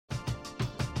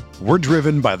We're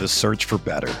driven by the search for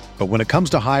better. But when it comes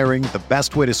to hiring, the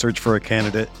best way to search for a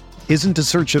candidate isn't to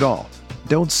search at all.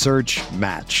 Don't search,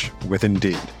 match with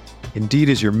Indeed. Indeed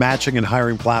is your matching and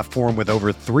hiring platform with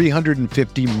over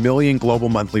 350 million global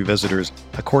monthly visitors,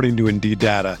 according to Indeed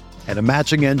data, and a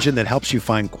matching engine that helps you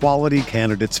find quality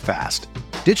candidates fast.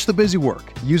 Ditch the busy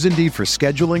work. Use Indeed for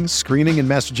scheduling, screening, and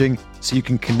messaging so you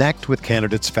can connect with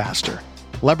candidates faster.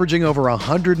 Leveraging over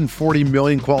 140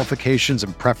 million qualifications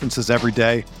and preferences every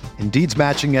day, Indeed's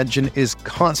matching engine is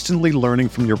constantly learning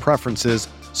from your preferences,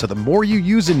 so the more you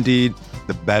use Indeed,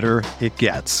 the better it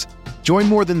gets. Join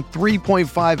more than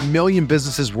 3.5 million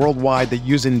businesses worldwide that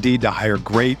use Indeed to hire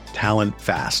great talent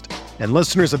fast. And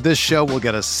listeners of this show will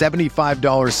get a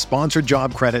 $75 sponsored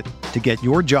job credit to get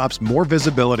your jobs more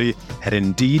visibility at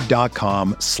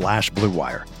Indeed.com/Blue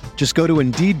Wire. Just go to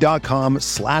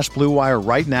Indeed.com/Blue Wire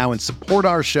right now and support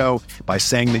our show by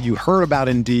saying that you heard about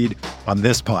Indeed on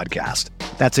this podcast.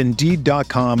 That's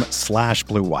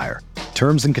Indeed.com/Blue Wire.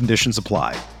 Terms and conditions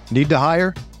apply. Need to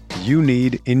hire? You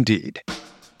need Indeed.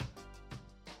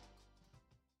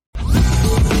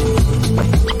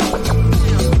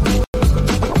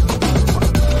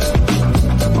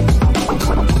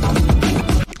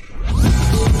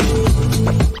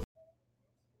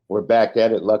 We're back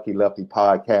at it. Lucky Lefty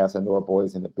podcast. And Notre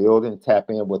boys in the building. Tap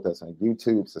in with us on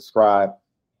YouTube. Subscribe.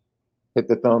 Hit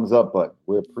the thumbs up button.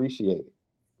 We appreciate it.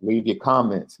 Leave your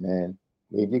comments, man.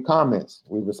 Leave your comments.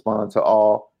 We respond to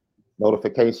all.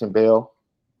 Notification bell.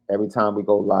 Every time we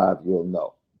go live, you'll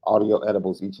know. Audio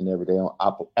edibles each and every day on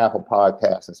Apple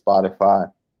Podcasts and Spotify.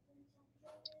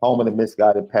 Home of the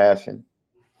Misguided Passion.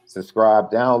 Subscribe,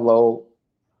 download,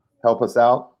 help us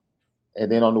out.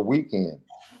 And then on the weekend,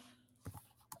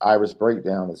 Irish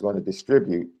Breakdown is going to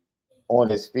distribute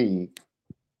on his feed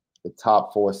the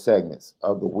top 4 segments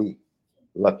of the week.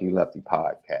 Lucky Lefty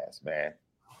podcast, man.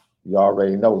 You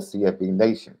already know CFB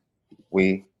Nation.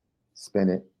 We spin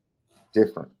it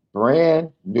different.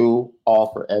 Brand new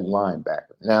offer at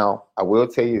linebacker. Now, I will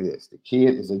tell you this. The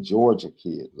kid is a Georgia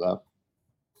kid, love.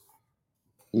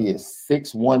 He is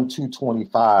 6'1",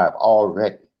 225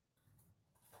 already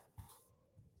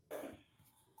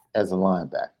as a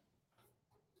linebacker.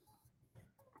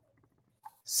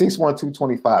 6'1",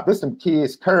 225. There's some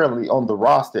kids currently on the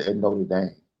roster at Notre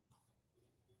Dame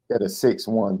that are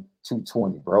 6'1",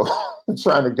 220, bro.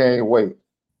 Trying to gain weight.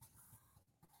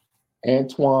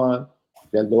 Antoine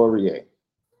Delorier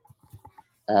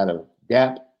out of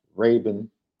Gap, Raven,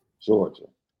 Georgia.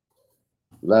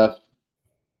 Left.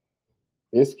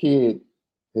 This kid,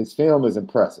 his film is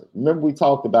impressive. Remember we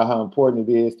talked about how important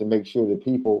it is to make sure that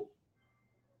people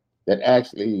that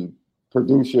actually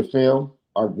produce your film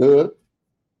are good?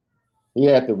 He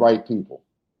had the right people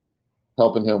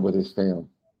helping him with his film.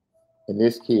 And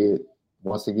this kid,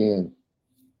 once again,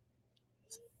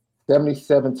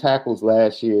 77 tackles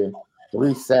last year,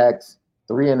 3 sacks,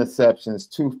 3 interceptions,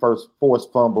 2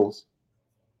 forced fumbles.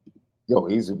 Yo,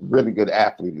 he's a really good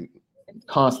athlete.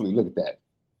 Constantly, look at that.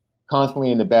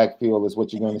 Constantly in the backfield is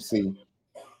what you're going to see.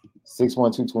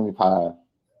 6'1", 225,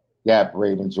 Gap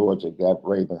Raven, Georgia, Gap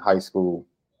Raven High School.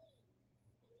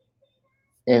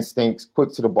 Instincts,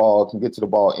 quick to the ball, can get to the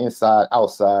ball inside,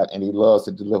 outside, and he loves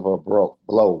to deliver a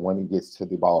blow when he gets to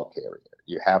the ball carrier.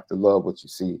 You have to love what you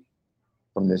see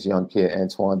from this young kid,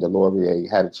 Antoine Delorier.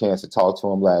 Had a chance to talk to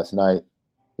him last night.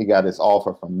 He got his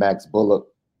offer from Max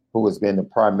Bullock, who has been the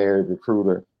primary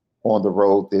recruiter on the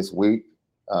road this week.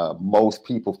 Most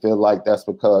people feel like that's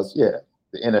because, the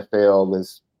NFL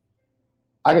is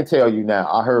 – I can tell you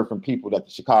now, I heard from people that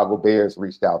the Chicago Bears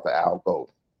reached out to Al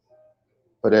Golden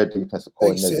for their defensive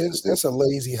coordinator. That's a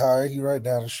lazy hire. He right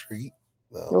down the street.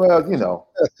 No. Well, you know,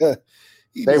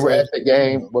 they were at the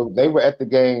game. Well, they were at the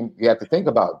game. You have to think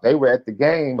about it. They were at the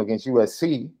game against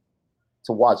USC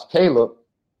to watch Caleb,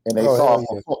 and they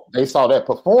saw that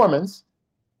performance,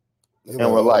 and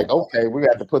were like, okay, we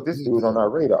got to put this dude on our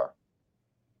radar.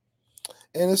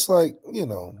 And it's like, you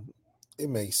know, it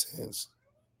makes sense.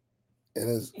 And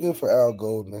it's good for Al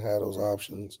Golden to have those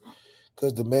options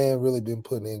because the man really been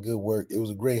putting in good work. It was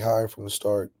a great hire from the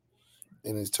start,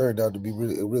 and it's turned out to be a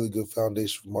really good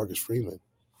foundation for Marcus Freeman.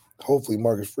 Hopefully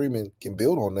Marcus Freeman can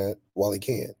build on that while he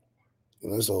can. You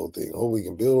know, that's the whole thing. Hopefully he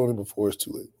can build on it before it's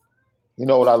too late. You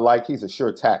know what I like? He's a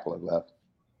sure tackler, Left.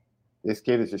 This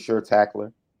kid is a sure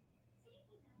tackler.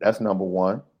 That's number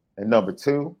one. And number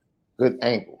two, good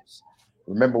angles.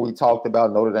 Remember we talked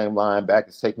about Notre Dame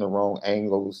linebackers taking the wrong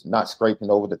angles, not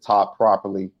scraping over the top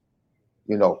properly,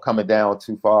 you know, coming down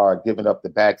too far, giving up the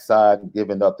backside and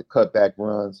giving up the cutback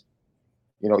runs.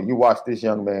 You know, you watch this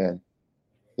young man,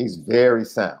 he's very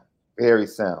sound,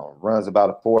 runs about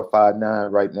a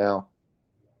 4.59 right now.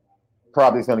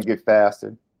 Probably is going to get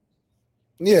faster.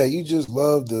 Yeah, you just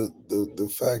love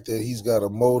the fact that he's got a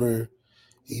motor.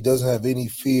 He doesn't have any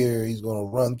fear. He's going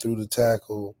to run through the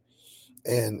tackle.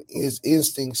 And his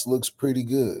instincts looks pretty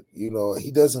good. You know,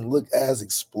 he doesn't look as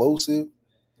explosive.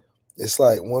 It's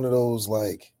like one of those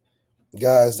like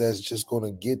guys that's just going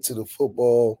to get to the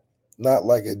football, not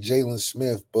like a Jalen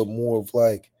Smith, but more of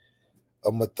like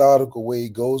a methodical way he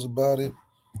goes about it.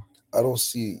 I don't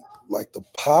see like the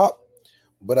pop,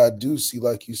 but I do see,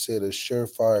 like you said, a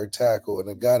surefire tackle and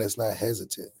a guy that's not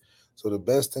hesitant. So the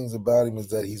best things about him is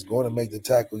that he's going to make the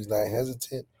tackle. He's not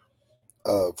hesitant.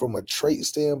 From a trait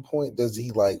standpoint, does he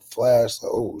like flash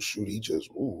like, oh shoot, he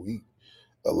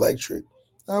electric?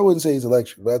 I wouldn't say he's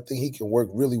electric, but I think he can work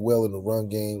really well in the run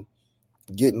game,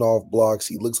 getting off blocks.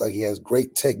 He looks like he has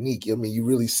great technique. I mean, you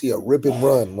really see a rip and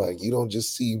run. Like you don't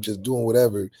just see him just doing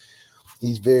whatever.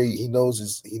 He knows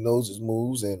his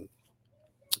moves, and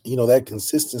you know that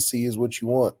consistency is what you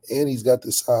want. And he's got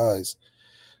the size.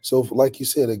 So, like you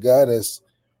said, a guy that's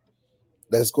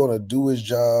going to do his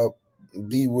job,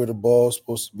 be where the ball's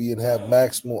supposed to be, and have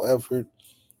maximal effort.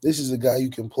 This is a guy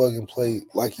you can plug and play,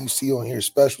 like you see on here,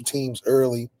 special teams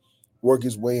early, work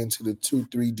his way into the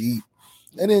 2-3 deep,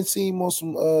 and then see him on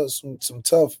some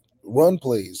tough run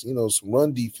plays, you know, some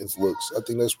run defense looks. I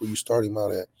think that's where you start him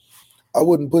out at. I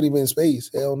wouldn't put him in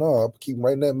space. Hell no. I'd keep him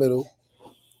right in that middle.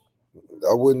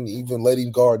 I wouldn't even let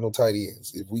him guard no tight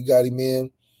ends. If we got him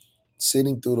in,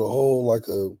 sitting through the hole like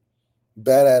a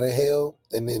bat out of hell,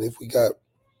 and then if we got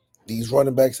these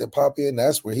running backs that pop in,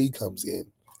 that's where he comes in.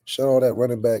 Shut all that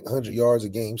running back 100 yards a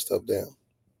game stuff down.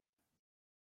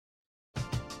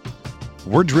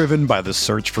 We're driven by the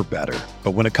search for better.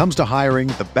 But when it comes to hiring,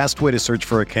 the best way to search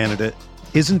for a candidate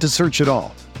isn't to search at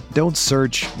all. Don't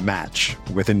search, match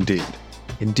with Indeed.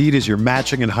 Indeed is your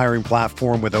matching and hiring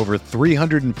platform with over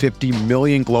 350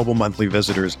 million global monthly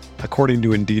visitors, according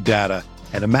to Indeed data,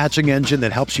 and a matching engine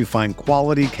that helps you find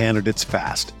quality candidates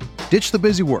fast. Ditch the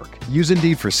busy work. Use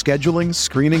Indeed for scheduling,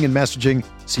 screening, and messaging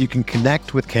so you can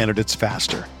connect with candidates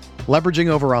faster. Leveraging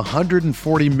over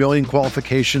 140 million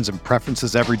qualifications and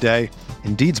preferences every day,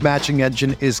 Indeed's matching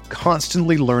engine is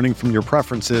constantly learning from your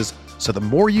preferences, so the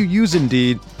more you use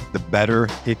Indeed, the better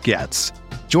it gets.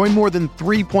 Join more than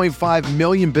 3.5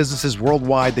 million businesses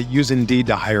worldwide that use Indeed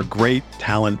to hire great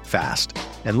talent fast.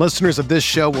 And listeners of this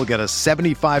show will get a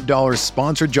 $75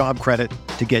 sponsored job credit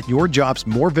to get your jobs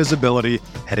more visibility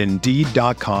at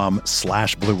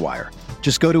Indeed.com/Blue Wire.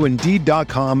 Just go to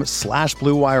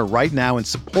Indeed.com/Blue Wire right now and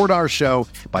support our show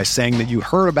by saying that you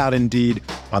heard about Indeed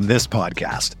on this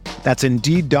podcast. That's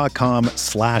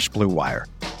Indeed.com/Blue Wire.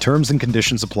 Terms and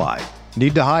conditions apply.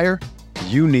 Need to hire?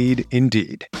 You need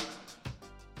Indeed.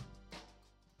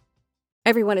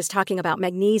 Everyone is talking about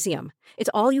magnesium. It's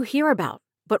all you hear about.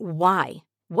 But why?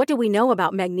 What do we know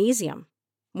about magnesium?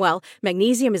 Well,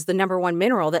 magnesium is the number one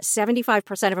mineral that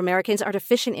 75% of Americans are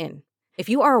deficient in. If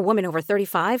you are a woman over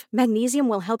 35, magnesium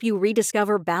will help you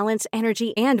rediscover balance,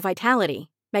 energy, and vitality.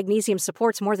 Magnesium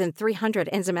supports more than 300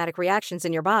 enzymatic reactions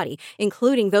in your body,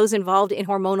 including those involved in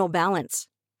hormonal balance.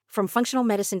 From functional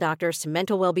medicine doctors to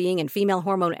mental well-being and female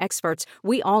hormone experts,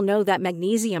 we all know that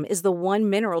magnesium is the one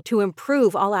mineral to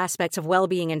improve all aspects of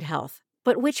well-being and health.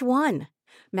 But which one?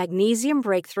 Magnesium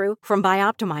Breakthrough from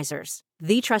Bioptimizers,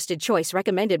 the trusted choice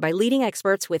recommended by leading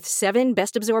experts with 7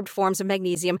 best-absorbed forms of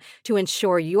magnesium to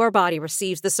ensure your body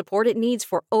receives the support it needs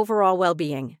for overall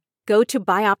well-being. Go to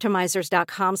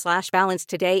bioptimizers.com/balance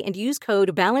today and use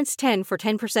code BALANCE10 for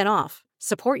 10% off.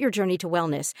 Support your journey to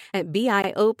wellness at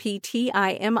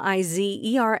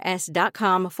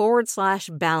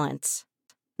bioptimizers.com/balance.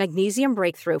 Magnesium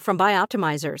Breakthrough from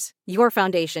Bioptimizers, your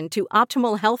foundation to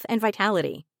optimal health and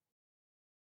vitality.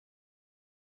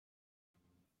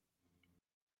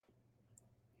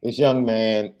 This young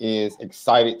man is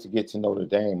excited to get to Notre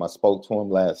Dame. I spoke to him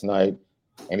last night,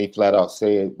 and he flat out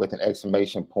said with an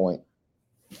exclamation point,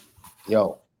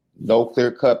 yo, no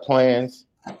clear-cut plans,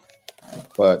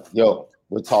 but, yo,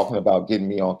 we're talking about getting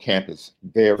me on campus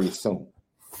very soon.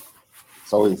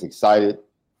 So he's excited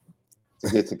to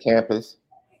get to campus.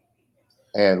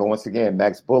 And once again,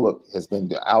 Max Bullock has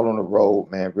been out on the road,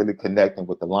 man, really connecting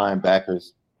with the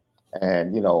linebackers.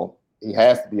 And, you know, he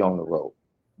has to be on the road.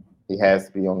 He has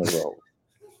to be on the road.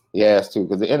 He has to,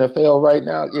 because the NFL right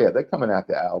now, yeah, they're coming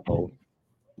after Al Golden.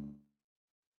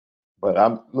 But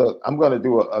I'm going to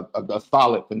do a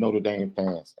solid for Notre Dame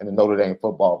fans and the Notre Dame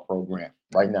football program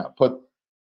right now. Put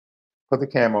the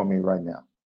camera on me right now.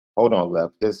 Hold on,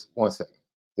 Left. Just 1 second.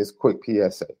 This quick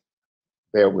PSA.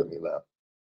 Bear with me, Left.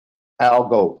 Al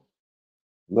Golden,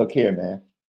 look here, man.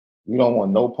 You don't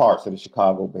want no parts of the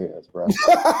Chicago Bears, bro. You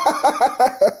know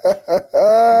what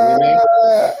I mean?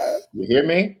 You hear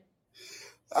me?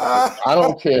 I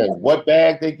don't care what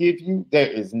bag they give you. There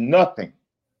is nothing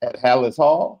at Hallis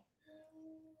Hall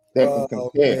that can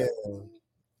compare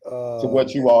to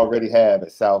what you already have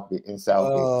at South Bend.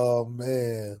 Oh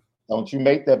man! Don't you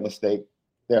make that mistake.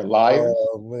 They're liars.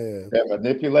 Oh man! They're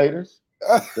manipulators.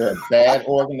 They're a bad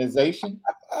organization.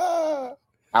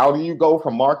 How do you go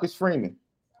from Marcus Freeman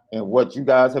and what you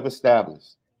guys have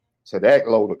established to that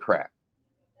load of crap?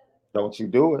 Don't you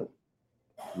do it.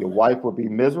 Your wife will be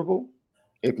miserable.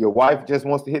 If your wife just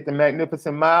wants to hit the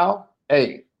Magnificent Mile,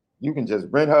 hey, you can just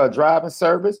rent her a driving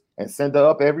service and send her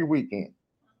up every weekend.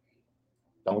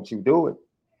 Don't you do it.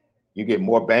 You get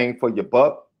more bang for your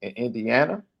buck in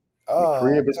Indiana. Your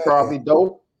crib is probably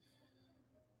dope.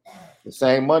 The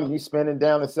same money you spending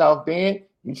down in South Bend,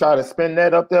 you try to spend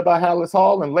that up there by Hallis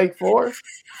Hall and Lake Forest,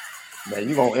 man,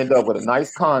 you're going to end up with a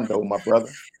nice condo, my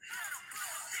brother.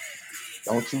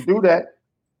 Don't you do that.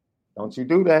 Don't you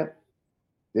do that.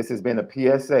 This has been a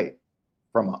PSA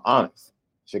from an honest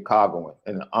Chicagoan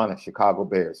and an honest Chicago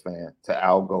Bears fan to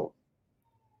Al Gold.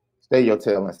 Stay your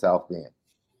tail in South Bend.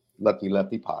 Lucky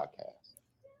Lefty Podcast.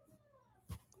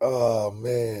 Oh,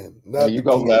 man. There you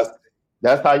go, Left.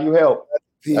 That's how you help.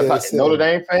 That's how, Notre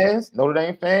Dame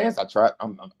fans, I try.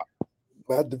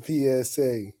 Not the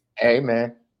PSA. Hey,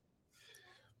 man.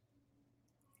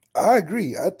 I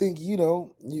agree. I think,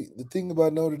 the thing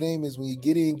about Notre Dame is when you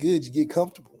get in good, you get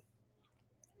comfortable.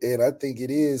 And I think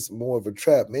it is more of a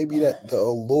trap. Maybe that the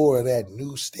allure of that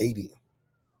new stadium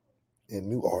in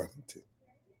New Arlington.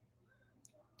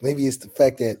 Maybe it's the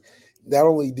fact that not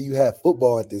only do you have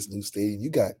football at this new stadium, you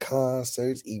got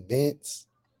concerts, events.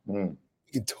 You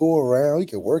can tour around. You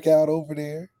can work out over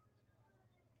there.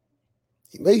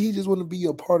 Maybe he just want to be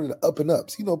a part of the up and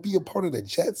ups. Be a part of the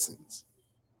Jetsons,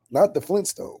 not the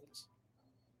Flintstones.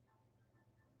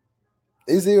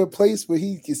 Is there a place where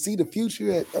he can see the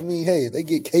future at? I mean, hey, they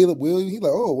get Caleb Williams. He's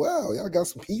like, oh, wow, y'all got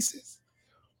some pieces.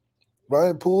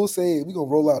 Ryan Poole saying we're going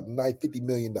to roll out a $50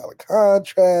 million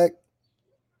contract.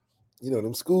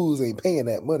 Them schools ain't paying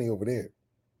that money over there.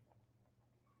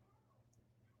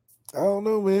 I don't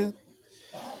know, man.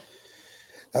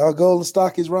 Our golden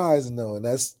stock is rising, though, and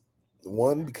that's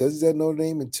one, because he's at Notre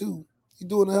Dame, and two, he's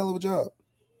doing a hell of a job.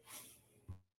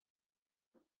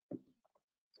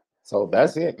 So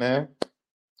that's it, man.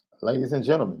 Ladies and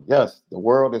gentlemen, yes, the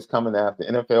world is coming after,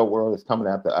 NFL world is coming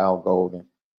after Al Golden.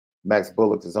 Max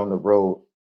Bullock is on the road,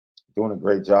 doing a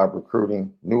great job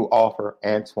recruiting. New offer,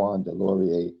 Antoine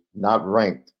Delorier, not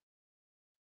ranked.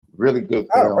 Really good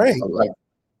film.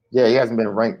 He hasn't been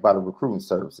ranked by the recruiting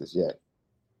services yet.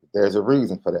 There's a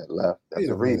reason for that, Left. There's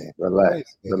a reason.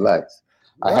 Relax.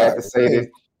 I had to say this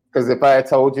because if I had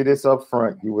told you this up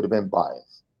front, you would have been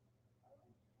biased.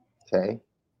 Okay?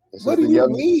 What do you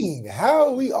mean? How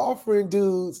are we offering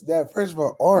dudes that, first of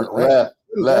all, aren't ranked?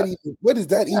 What does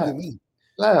that even mean?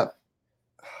 Left.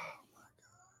 Oh,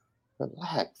 my God.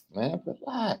 Relax, man.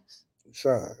 Relax.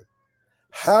 Sean,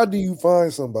 how do you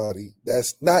find somebody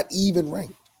that's not even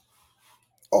ranked?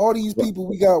 All these people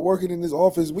we got working in this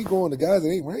office, we going to guys that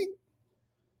ain't ranked.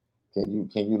 Can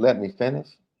you let me finish?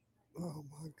 Oh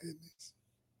my goodness.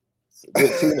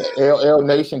 LL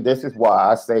Nation, this is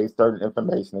why I say certain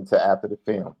information until after the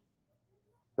film.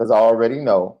 Because I already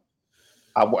know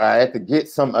I had to get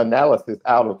some analysis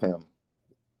out of him.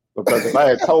 Because if I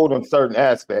had told him certain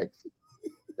aspects,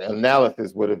 the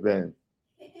analysis would have been,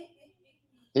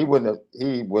 he would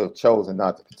have chosen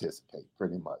not to participate,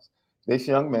 pretty much. This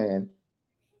young man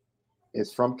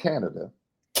is from Canada.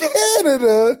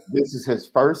 Canada? This is his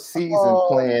first season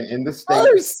playing in the state.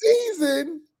 First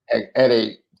season? At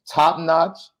a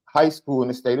top-notch high school in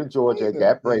the state of Georgia, at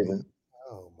Gap Raven.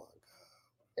 Oh, my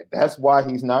God. That's why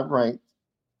he's not ranked.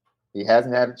 He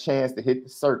hasn't had a chance to hit the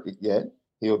circuit yet.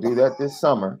 He'll do that this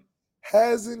summer.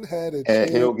 Hasn't had a chance. And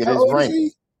he'll get his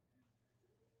rank.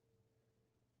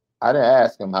 I didn't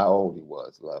ask him how old he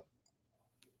was, Love.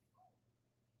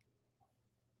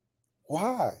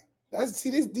 Why?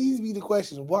 These be the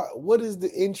questions. What is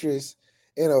the interest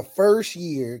in a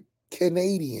first-year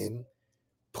Canadian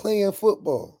playing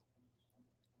football?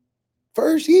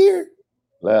 First year?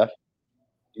 Left.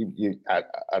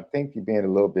 I think you're being a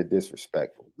little bit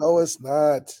disrespectful. No, it's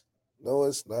not.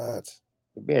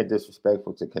 You're being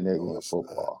disrespectful to Canadian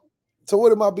football. So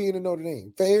what am I being in Notre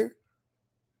Dame? Fair?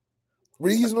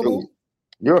 Reasonable?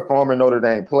 You're a former Notre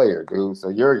Dame player, dude. So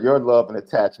your love and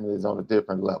attachment is on a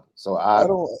different level. So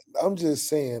I'm just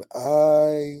saying,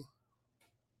 I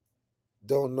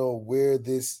don't know where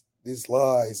this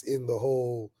lies in the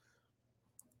whole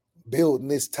building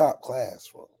this top class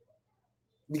from.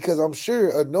 Because I'm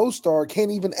sure a no-star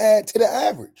can't even add to the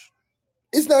average.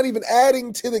 It's not even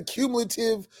adding to the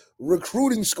cumulative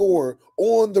recruiting score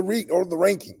on the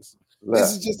rankings.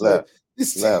 This is just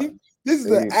this is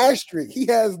the asterisk. He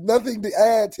has nothing to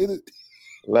add to the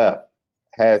Left.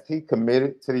 Has he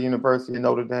committed to the University of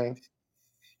Notre Dame?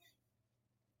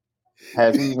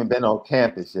 Has he even been on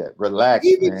campus yet? Relax,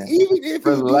 man. Even if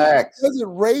Relax. he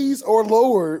doesn't raise or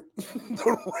lower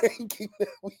the ranking.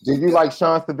 Do you like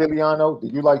Sean Sevillano? Do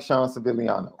you like Sean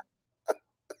Sevillano?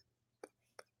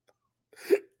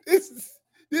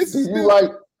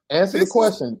 Answer the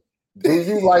question. Do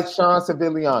you like Sean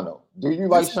Sevillano? Do you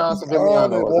like Sean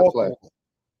Sevillano as a player?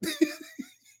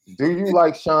 Do you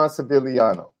like Sean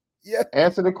Sevillano? Yeah.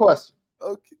 Answer the question.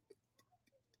 Okay.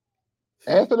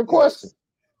 Answer the question.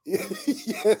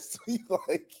 Yes, we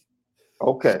like.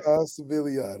 Okay. Sean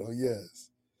Sevillano,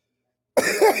 yes.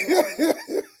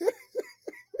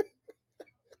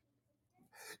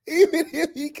 Even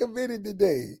if he committed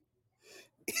today,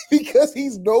 because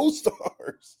he's no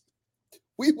stars,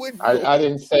 we wouldn't. I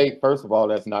didn't say, first of all,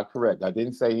 that's not correct. I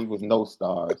didn't say he was no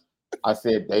stars. I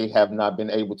said they have not been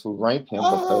able to rank him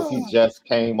because he just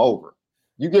came over.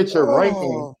 You get your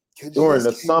ranking during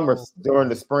the summer, during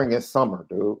the spring and summer,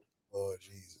 dude. Oh,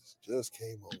 Jesus. Just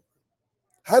came over.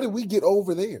 How did we get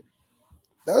over there?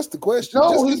 That's the question.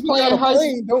 No, he's playing high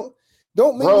school.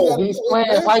 Don't make Bro, he's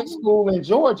playing high school in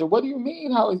Georgia. What do you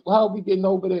mean? How are we getting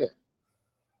over there?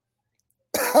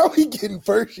 How we getting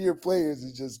first-year players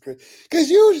is just crazy. Because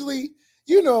usually,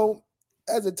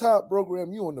 as a top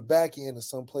program, you on the back end of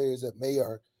some players that may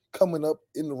are coming up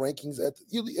in the rankings.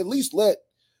 You at least let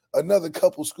another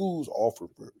couple schools offer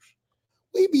first.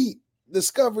 We be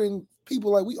discovering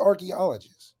people like we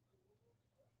archaeologists.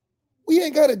 We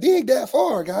ain't got to dig that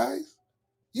far, guys.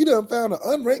 You done found an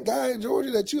unranked guy in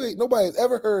Georgia that nobody's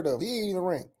ever heard of. He ain't even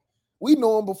ranked. We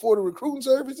know him before the recruiting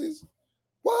services.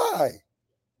 Why?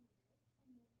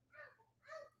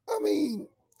 I mean,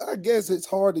 I guess it's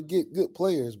hard to get good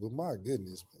players, but my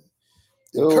goodness, man.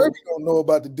 If Kirby don't know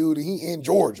about the dude and he in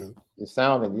Georgia. You're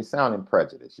sounding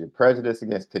prejudiced. You're prejudiced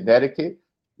against Connecticut.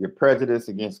 You're prejudiced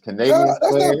against Canadian players.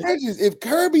 That's not prejudice.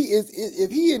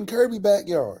 If he in Kirby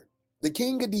backyard, the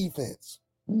king of defense,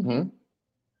 and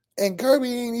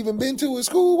Kirby ain't even been to a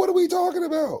school, what are we talking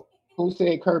about? Who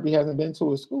said Kirby hasn't been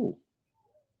to a school?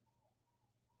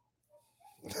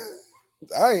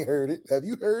 I ain't heard it. Have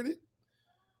you heard it?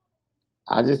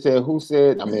 I just said who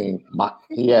said. I mean,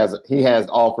 he has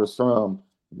offers from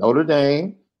Notre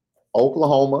Dame,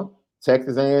 Oklahoma,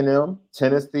 Texas A&M,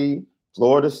 Tennessee,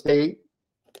 Florida State,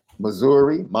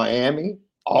 Missouri, Miami,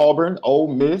 Auburn,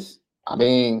 Ole Miss. I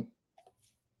mean,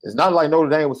 it's not like Notre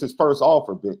Dame was his first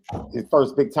offer, his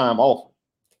first big time offer.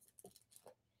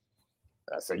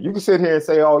 So you can sit here and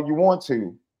say all you want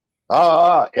to.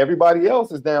 Everybody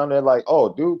else is down there like,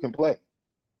 oh, dude can play.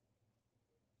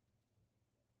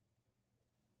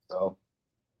 So,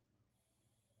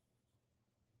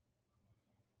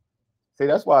 see,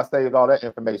 that's why I saved all that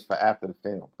information for after the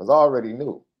film, because I already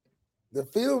knew. The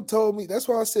film told me, that's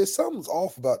why I said something's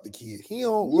off about the kid. He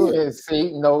don't look. You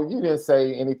didn't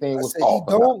say anything was off.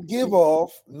 He don't give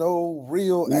off no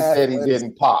real. You said he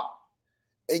didn't pop.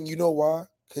 And you know why?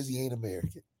 Because he ain't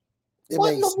American. It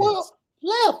what makes sense. World?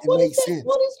 Left. What is going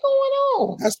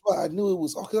on? That's why I knew it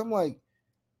was okay. I'm like,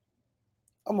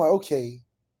 okay.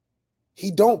 He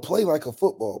don't play like a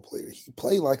football player. He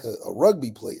play like a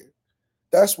rugby player.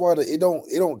 That's why it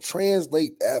don't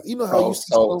translate. You know how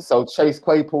so Chase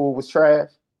Claypool was trash?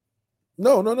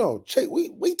 No. Chase,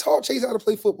 we taught Chase how to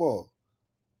play football.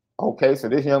 Okay, so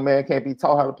this young man can't be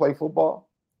taught how to play football?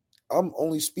 I'm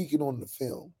only speaking on the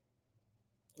film.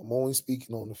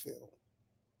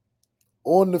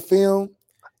 On the film,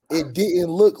 it didn't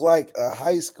look like a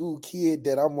high school kid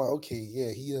that I'm like, okay,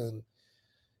 yeah,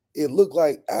 it looked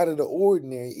like out of the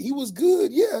ordinary. He was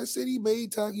good. Yeah, I said he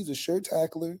made tackle. He's a sure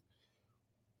tackler.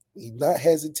 He's not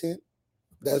hesitant.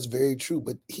 That's very true.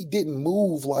 But he didn't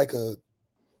move like a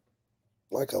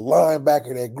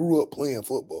linebacker that grew up playing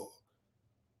football.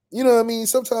 You know what I mean?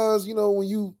 Sometimes, when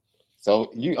you.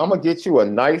 So I'm going to get you a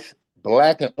nice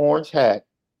black and orange hat.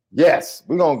 Yes,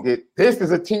 we're going to get, this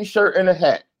is a t-shirt and a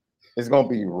hat. It's going to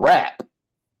be RAP,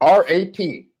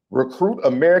 R-A-P, Recruit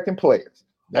American Players.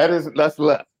 That's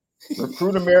left.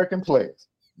 Recruit American Players.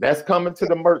 That's coming to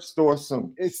the merch store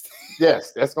soon.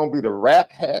 Yes, that's going to be the RAP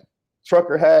hat,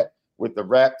 trucker hat with the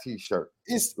RAP t-shirt.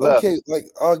 It's okay. Like,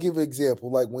 I'll give an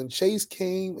example. Like when Chase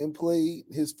came and played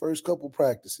his first couple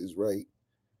practices, right?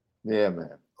 Yeah,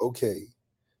 man. Okay.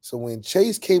 So when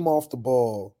Chase came off the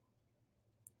ball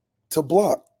to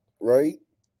block, right?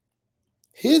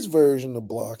 His version of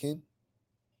blocking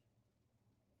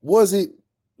wasn't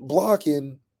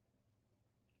blocking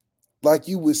like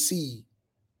you would see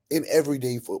in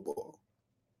everyday football.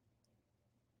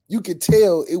 You could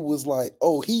tell it was like,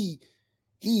 oh, he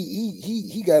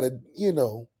got to,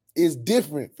 it's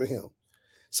different for him.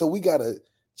 So we got to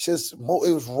it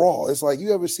was raw. It's like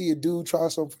you ever see a dude try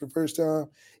something for the first time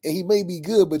and he may be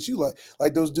good, but you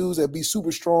like those dudes that be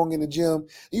super strong in the gym.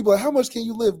 You be like, how much can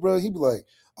you lift, bro? He be like,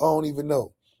 I don't even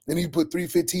know. Then he put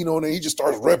 315 on it. He just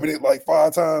starts repping it like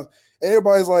 5 times. And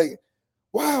everybody's like,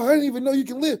 wow, I didn't even know you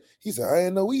can lift. He said, I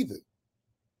didn't know either.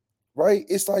 Right?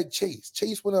 It's like Chase.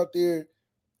 Chase went out there,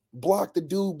 blocked the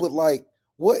dude, but like,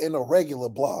 what in a regular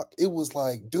block? It was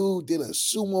like, dude did a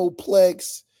sumo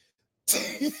plex,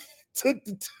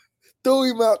 threw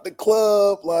him out the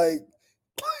club, like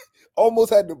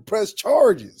almost had to press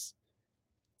charges.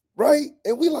 Right?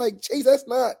 And we like, Chase, that's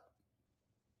not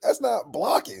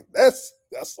blocking. That's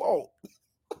assault.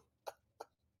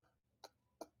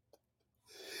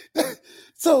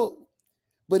 So,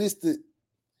 but it's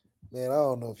man, I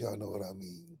don't know if y'all know what I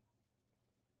mean.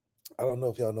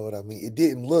 It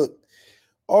didn't look,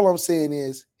 all I'm saying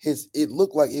is it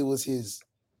looked like it was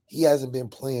he hasn't been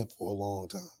playing for a long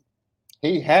time.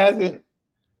 He hasn't.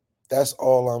 That's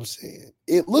all I'm saying.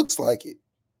 It looks like it.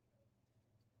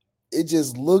 It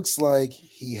just looks like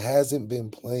he hasn't been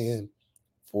playing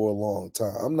for a long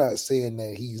time. I'm not saying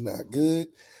that he's not good.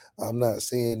 I'm not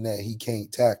saying that he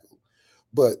can't tackle.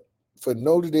 But for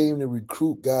Notre Dame to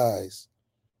recruit guys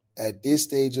at this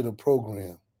stage of the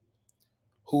program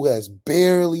who has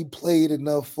barely played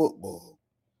enough football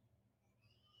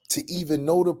to even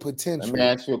know the potential. Let me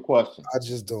ask you a question. I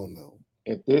just don't know.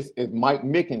 If Mike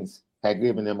Mickens had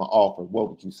given them an offer, what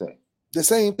would you say? The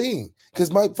same thing.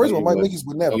 Because Mike Mickens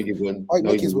would never. No, you wouldn't. Mike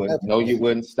Mickens would never. No, you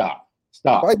wouldn't. Stop.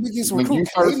 Mike Mickens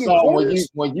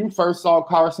when you first saw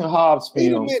Carson Hobbs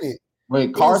film. Wait a minute.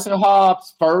 When Carson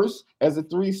Hobbs first as a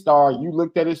 3-star, you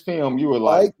looked at his film, you were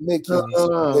like, Mike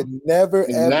Mickens would never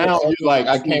ever. Now you're like,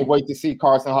 I can't wait to see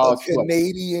Carson Hobbs play.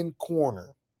 Canadian corner.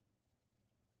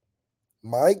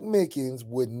 Mike Mickens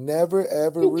would never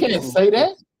ever. You can't say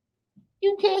that.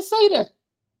 You can't say that.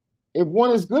 If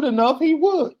one is good enough, he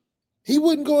would. He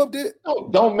wouldn't go up there. No,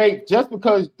 don't make that's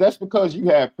because you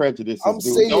have prejudices. I'm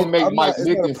saying, don't make Mike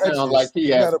Mickens sound like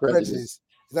he has prejudice.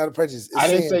 It's not a prejudice. I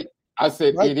didn't say. I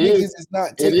said Mike it is. Is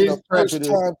not taking a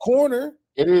first-time corner.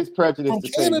 It is prejudice from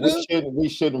to Canada. say we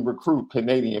shouldn't recruit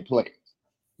Canadian players.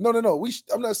 No.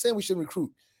 I'm not saying we shouldn't recruit.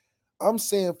 I'm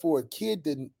saying for a kid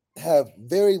that have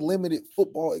very limited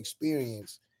football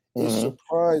experience, it's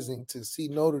surprising to see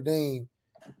Notre Dame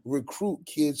recruit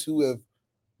kids who have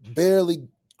barely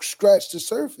scratched the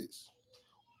surface.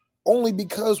 Only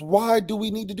because why do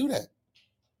we need to do that?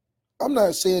 I'm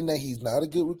not saying that he's not a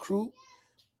good recruit.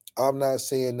 I'm not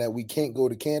saying that we can't go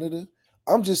to Canada.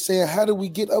 I'm just saying, how do we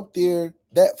get up there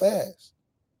that fast?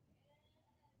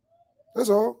 That's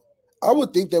all. I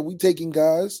would think that we taking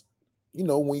guys,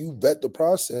 when you vet the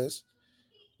process,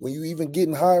 when you even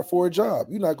getting hired for a job,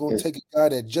 you're not going to take a guy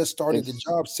that just started the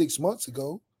job 6 months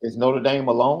ago. Is Notre Dame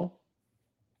alone?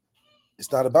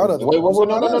 It's not about other. Wait,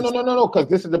 no, because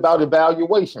this is about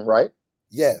evaluation, right?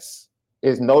 Yes.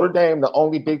 Is Notre Dame the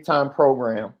only big time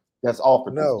program that's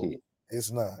offered this kid? It's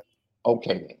not.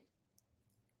 Okay then.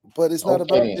 But it's not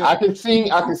about. I can see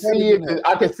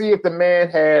if the man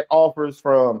had offers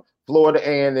from Florida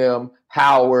A&M,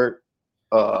 Howard.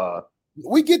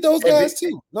 We get those guys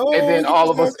too. And then all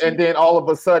of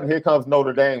a sudden, here comes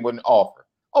Notre Dame with an offer.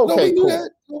 Okay,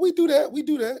 we do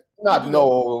that.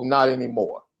 Not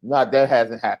anymore. That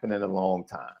hasn't happened in a long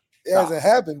time. It hasn't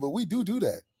happened, but we do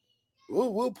that.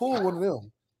 We'll pull one of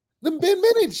them. The Ben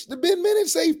Minich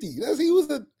safety. He was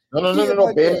the. No.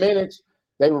 Ben Minich,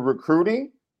 they were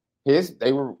recruiting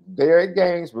they were there at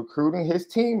games recruiting his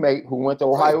teammate who went to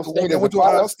Ohio State as a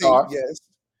five-star. Yes.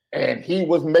 And he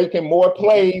was making more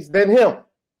plays than him.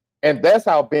 And that's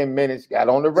how Ben Minich got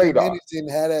on the radar. Ben Minich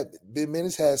didn't have that. Ben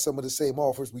Minich had some of the same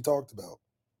offers we talked about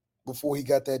before he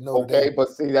got that Notre Dame. Okay, but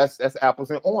see, that's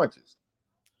apples and oranges.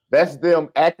 That's them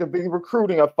actively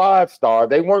recruiting a 5-star.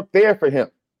 They weren't there for him.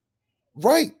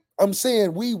 Right. I'm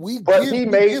saying he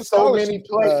made so many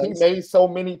plays. He made so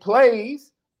many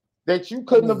plays that you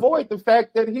couldn't avoid the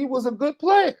fact that he was a good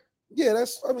player. Yeah,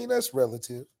 that's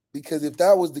relative. Because if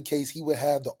that was the case, he would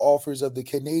have the offers of the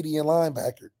Canadian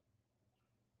linebacker.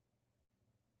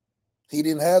 He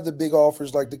didn't have the big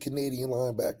offers like the Canadian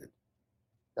linebacker.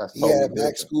 That's totally had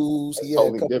max schools. He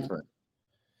had different.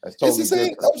 That's totally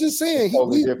different. I'm just saying.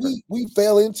 We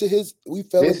fell into his.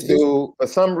 For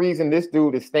some reason, this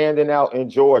dude is standing out in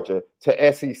Georgia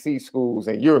to SEC schools,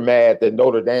 and you're mad that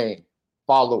Notre Dame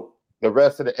followed the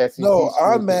rest of the SEC. No,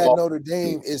 I'm mad Notre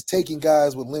Dame is taking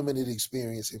guys with limited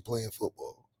experience in playing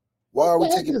football. Why are we What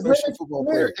the heck taking does first year football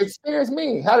players? experience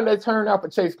mean? How did that turn out for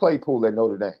Chase Claypool at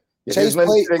Notre Dame? Chase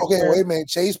played. Okay, wait a minute.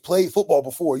 Chase played football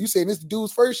before. You saying this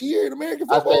dude's first year in American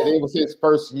I football? said it was his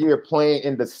first year playing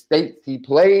in the States. He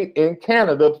played in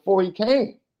Canada before he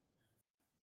came.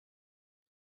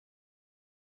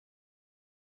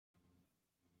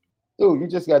 Dude, you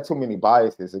just got too many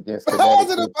biases against How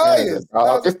is it a bias?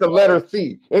 It's the letter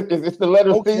C. It's the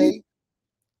letter C.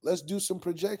 Let's do some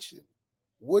projection.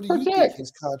 What do you think his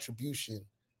contribution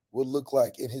will look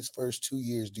like in his first 2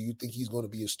 years? Do you think he's going to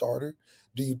be a starter?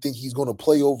 Do you think he's going to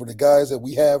play over the guys that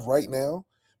we have right now?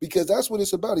 Because that's what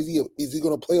it's about. Is he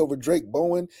going to play over Drake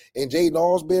Bowen and Jaden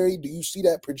Alsbury? Do you see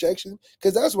that projection?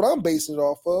 Because that's what I'm basing it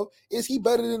off of. Is he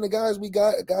better than the guys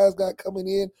got coming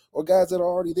in or guys that are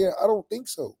already there? I don't think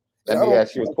so. Let me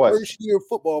ask you a question. First-year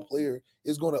football player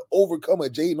is going to overcome a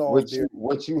Jaden Alsbury.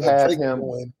 Would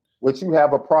you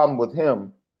have a problem with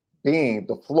him being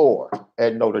the floor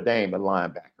at Notre Dame at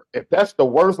linebacker? If that's the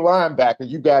worst linebacker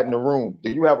you got in the room,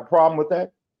 do you have a problem with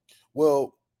that?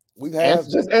 Well,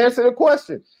 just answer the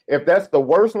question. If that's the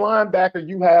worst linebacker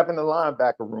you have in the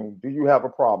linebacker room, do you have a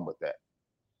problem with that?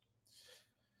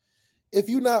 If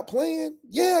you're not playing,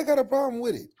 yeah, I got a problem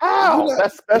with it. How?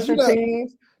 That's special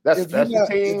teams. That's special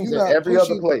teams and every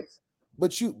other place.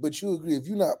 But you agree, if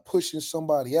you're not pushing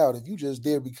somebody out, if you just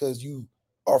there because you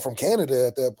are from Canada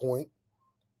at that point,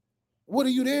 what are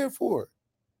you there for?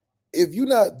 If you're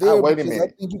not there, wait a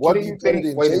minute. What do you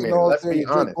think? Wait a minute. Let's be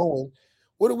honest.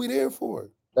 What are we there for?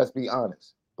 Let's be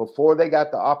honest. Before they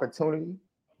got the opportunity,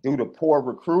 due to poor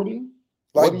recruiting,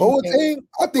 like Boateng,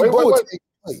 I think Boateng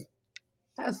played.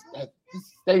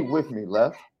 Stay with me,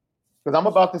 Left, because I'm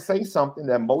about to say something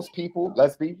that most people,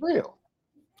 let's be real.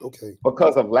 Okay.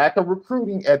 Because of lack of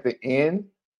recruiting at the end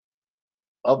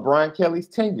of Brian Kelly's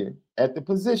tenure at the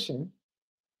position,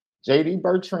 J.D.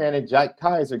 Bertrand and Jack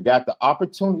Kaiser got the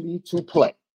opportunity to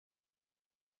play.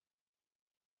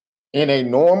 In a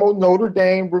normal Notre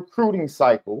Dame recruiting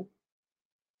cycle,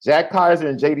 Jack Kaiser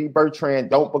and J.D.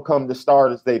 Bertrand don't become the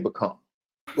starters they become.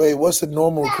 Wait, what's the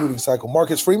normal recruiting cycle?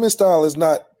 Marcus Freeman style is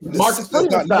not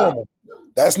normal.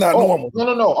 That's not normal.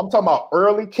 No. I'm talking about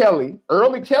early Kelly, the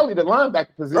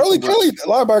linebacker position. Early Kelly, the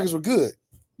linebackers were good.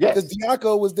 Yes. Because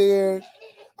Diaco was there.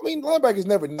 I mean, linebackers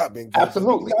never not been good.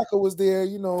 Absolutely. Diaco was there,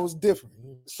 it was different.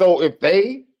 So if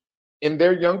they, in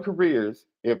their young careers,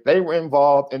 if they were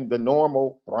involved in the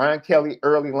normal Brian Kelly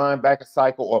early linebacker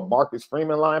cycle or Marcus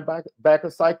Freeman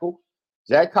linebacker cycle,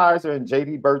 Jack Kaiser and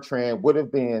J.D. Bertrand would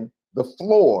have been the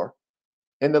floor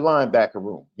in the linebacker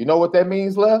room. You know what that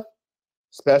means, Left?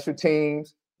 Special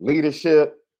teams,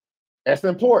 leadership. That's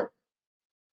important.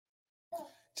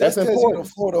 Just because you're the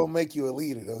floor don't make you a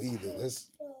leader, though, either.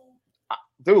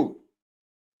 Dude,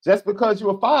 just because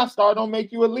you're a 5-star don't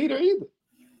make you a leader either.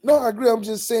 No, I agree. I'm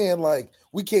just saying, like,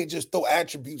 we can't just throw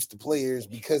attributes to players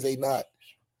because they're not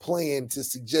playing to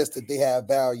suggest that they have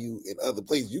value in other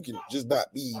places. You can just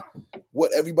not be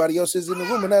what everybody else is in the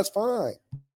room, and that's fine.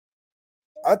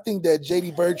 I think that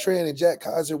J.D. Bertrand and Jack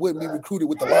Kaiser wouldn't be recruited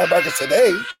with the linebackers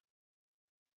today.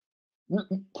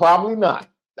 Probably not.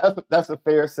 That's a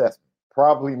fair assessment.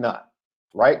 Probably not,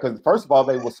 right? Because first of all,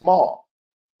 they were small.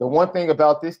 The one thing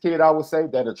about this kid, I would say,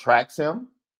 that attracts him,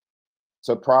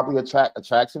 so probably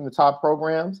attracts him to top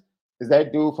programs, is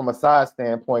that dude from a size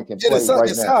standpoint can play right now.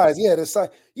 The size.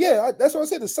 Yeah, that's what I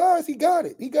said. The size, he got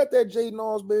it. He got that Jaden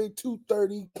Alsbury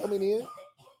 230 coming in,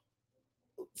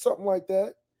 something like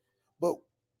that. But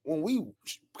when we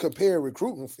compare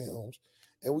recruiting films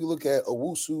and we look at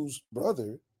Owusu's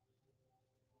brother,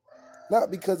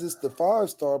 not because it's the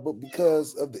 5-star, but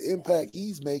because of the impact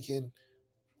he's making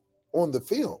on the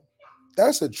film.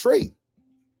 That's a trait.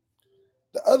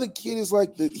 The other kid is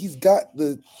like he's got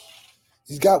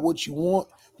what you want,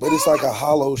 but it's like a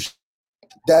hollow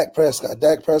Dak Prescott,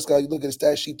 you look at the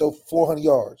stat sheet, throw 400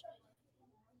 yards.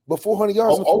 But 400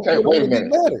 yards. Okay, wait a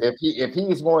minute.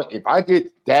 If I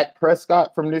get Dak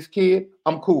Prescott from this kid,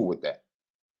 I'm cool with that.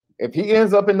 If he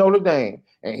ends up in Notre Dame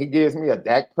and he gives me a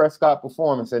Dak Prescott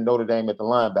performance in Notre Dame at the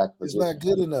linebacker position, it's not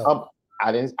good enough.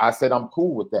 I said I'm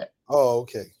cool with that. Oh,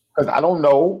 okay. Because I don't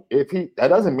know that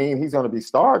doesn't mean he's going to be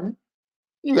starting.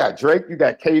 You got Drake, you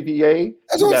got KVA.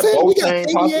 That's what I'm saying. We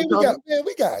got KVA,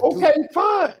 we got. Okay,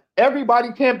 fine.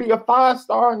 Everybody can't be a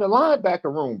 5-star in the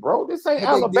linebacker room, bro. This ain't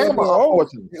Alabama,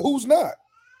 unfortunately. Who's not?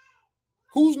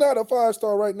 Who's not a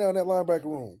 5-star right now in that linebacker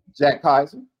room? Jack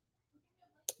Kaiser.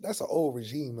 That's an old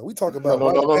regime. We talk about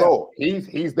no.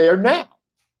 He's there now.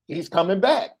 He's coming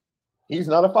back. He's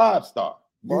not a 5-star.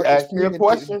 You asked me a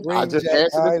question. I just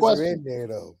answered the question. In there,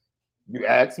 though. You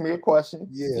asked me a question.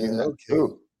 Yeah, okay.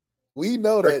 Dude. We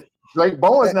know that Drake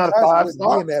Bowen's not a Tyson wouldn't be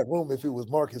 5-star. in that room if it was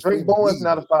Marcus Drake Freeman. Bowen's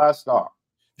not a 5-star.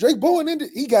 Drake Bowen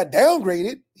he got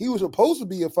downgraded. He was supposed to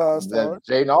be a 5-star.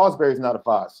 Jaden Osbury's not a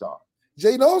 5-star.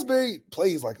 Jaden Osbury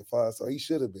plays like a 5-star. He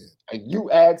should have been. And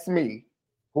you ask me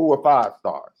who are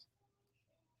 5-stars.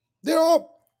 They're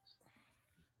all.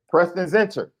 Preston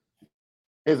Zinter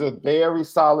is a very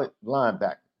solid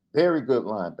linebacker. Very good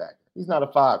linebacker. He's not a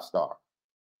 5-star.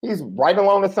 He's right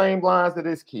along the same lines of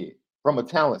this kid from a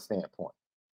talent standpoint.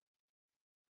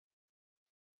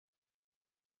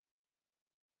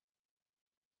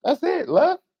 That's it,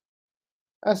 left.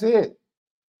 That's it.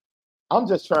 I'm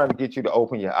just trying to get you to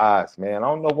open your eyes, man. I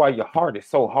don't know why your heart is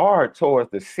so hard towards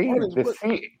the sea.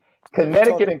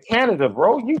 Connecticut and Canada,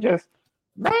 bro. You just,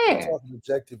 man. Talking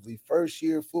objectively,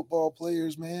 first-year football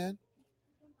players, man.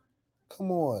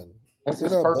 Come on. That's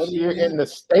his first year in the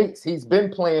States. He's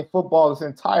been playing football his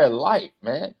entire life,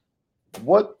 man.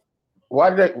 Why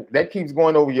that keeps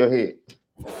going over your head?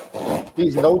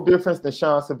 He's no different than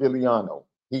Sean Sevillano.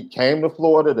 He came to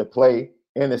Florida to play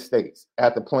in the States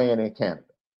after playing in Canada.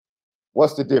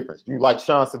 What's the difference? You like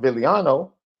Sean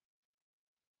Sevillano.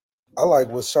 I like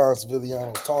what Sean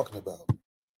Sevillano's talking about.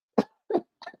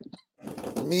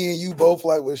 Me and you both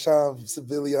like what Sean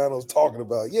Sevillano's talking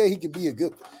about. Yeah, he could be a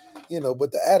good,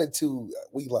 but the attitude,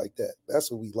 we like that.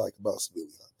 That's what we like about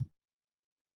Sevillano.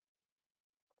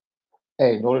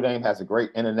 Hey, Notre Dame has a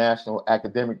great international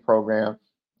academic program,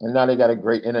 and now they got a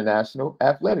great international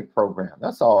athletic program.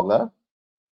 That's all left.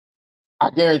 I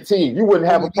guarantee you wouldn't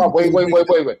have a problem.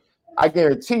 Wait. I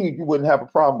guarantee you wouldn't have a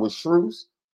problem with Shrews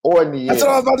or Niang. That's what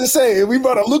I was about to say. We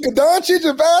brought a Luka Doncic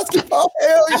in basketball.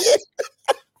 Hell yeah.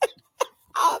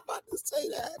 I was about to say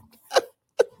that.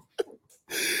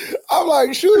 I'm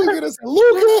like, shoot, get us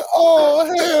Luka.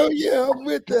 Oh, hell yeah, I'm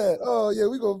with that. Oh, yeah,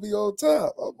 we're going to be on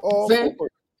top. I'm all for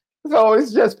it. So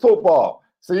it's just football.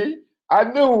 See, I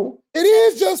knew. It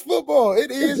is just football. It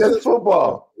is just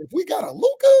football. If we got a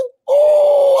Luka,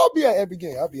 I'll be at every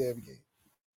game.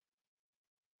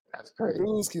 That's crazy.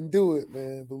 Shrews can do it,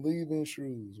 man. Believe in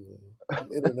Shrews, man.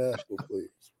 International players.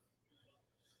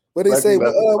 But they say,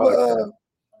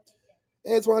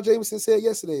 Antoine Jameson said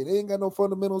yesterday, they ain't got no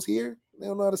fundamentals here. They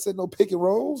don't know how to set no pick and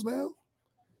rolls now.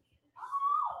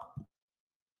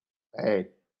 Hey,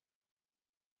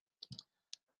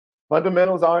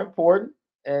 fundamentals are important,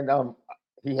 and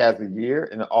he has a year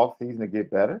in the offseason to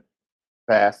get better,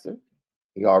 faster.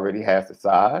 He already has the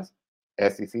size.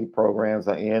 SEC programs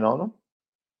are in on him.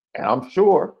 And I'm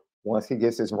sure once he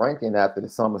gets his ranking after the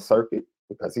summer circuit,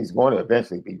 because he's going to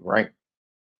eventually be ranked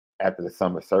after the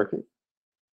summer circuit,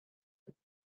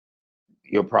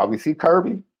 you'll probably see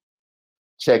Kirby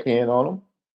check in on him.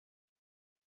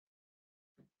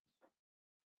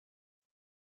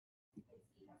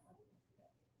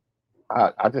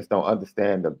 I just don't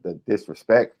understand the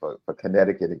disrespect for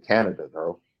Connecticut and Canada,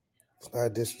 bro. It's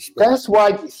not disrespect. That's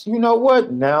why, you know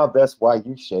what? Now that's why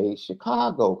you shade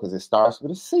Chicago, because it starts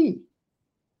with a C.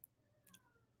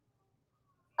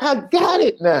 I got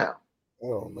it now. I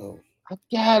don't know. I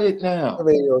got it now. I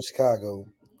mean, Chicago.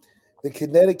 The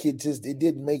Connecticut it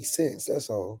didn't make sense.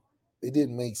 That's all. It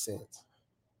didn't make sense.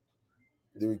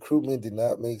 The recruitment did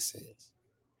not make sense.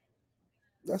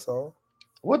 That's all.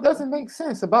 What doesn't make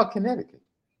sense about Connecticut?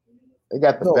 They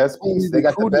got the best piece. They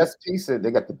got the best pizza.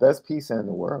 They got the best pizza in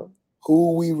the world.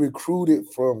 Who we recruited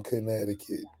from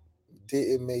Connecticut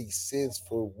didn't make sense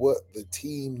for what the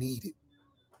team needed.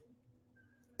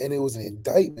 And it was an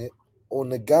indictment on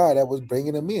the guy that was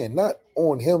bringing him in, not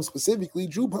on him specifically.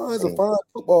 Drew Pine's a fine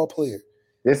football player.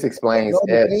 This explains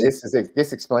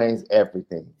this explains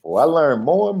everything. Well, I learn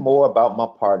more and more about my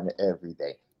partner every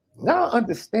day. Now I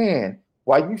understand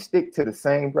why you stick to the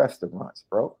same restaurants,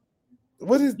 bro.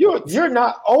 What is you're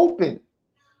not open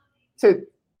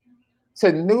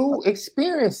to new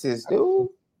experiences, dude.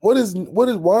 Why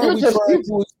are we trying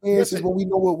new experiences when we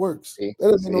know what works? That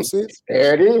doesn't make no sense.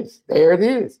 There it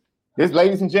is. This,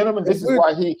 ladies and gentlemen, this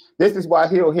is why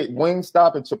he'll hit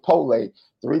Wingstop and Chipotle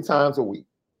 3 times a week.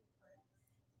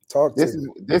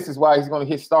 This is why he's going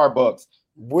to hit Starbucks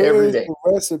every day. Where's the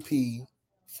recipe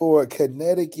for a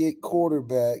Connecticut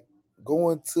quarterback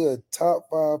going to a top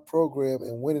 5 program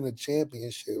and winning a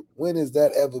championship? When has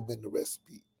that ever been the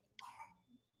recipe?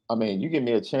 I mean, you give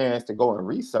me a chance to go and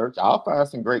research, I'll find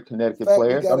some great Connecticut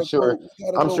players. I'm sure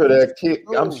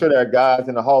there are guys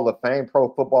in the Hall of Fame, Pro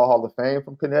Football Hall of Fame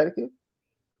from Connecticut.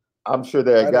 I'm sure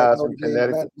there are guys from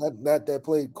Connecticut. Not that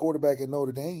played quarterback at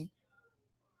Notre Dame.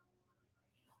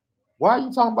 Why are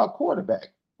you talking about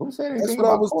quarterback? Who said anything That's what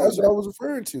I was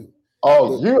referring to.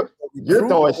 Oh, you're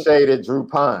throwing shade at Drew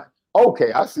Pine.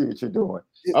 Okay, I see what you're doing.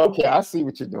 Okay, I see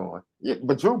what you're doing. Yeah,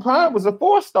 but Drew Pine was a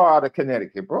 4-star out of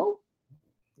Connecticut, bro.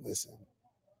 Listen,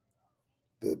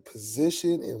 the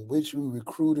position in which we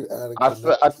recruited out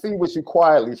of I see what you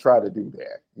quietly try to do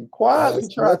there. You quietly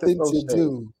has tried to nothing throw to shade.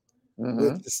 do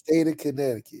with the state of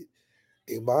Connecticut.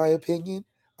 In my opinion,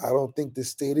 I don't think the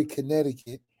state of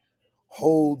Connecticut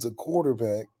holds a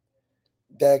quarterback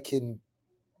that can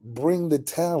bring the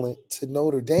talent to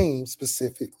Notre Dame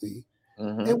specifically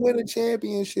and win a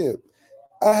championship.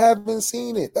 I haven't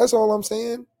seen it. That's all I'm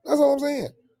saying.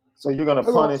 So you're going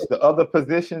to punish the other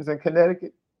positions in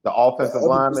Connecticut? The offensive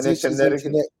linemen in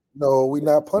Connecticut? No, we're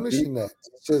not punishing that.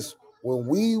 It's just when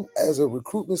we, as a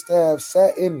recruitment staff,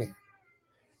 sat in there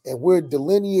and we're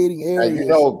delineating areas.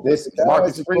 This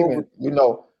Marcus Freeman,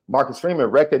 Marcus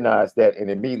Freeman recognized that and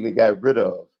immediately got rid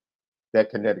of that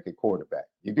Connecticut quarterback.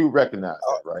 You do recognize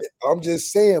that, right? I'm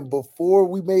just saying, before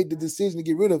we made the decision to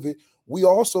get rid of it, we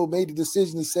also made the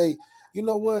decision to say, you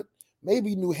know what?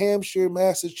 Maybe New Hampshire,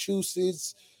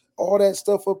 Massachusetts, all that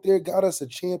stuff up there got us a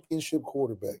championship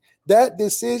quarterback. That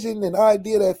decision and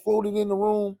idea that floated in the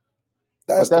room,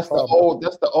 that's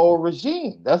the old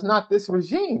regime. That's not this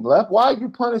regime, Left. Why are you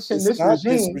punishing this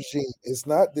regime? It's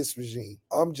not this regime.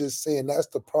 I'm just saying that's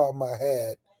the problem I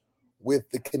had with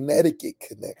the Connecticut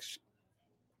connection.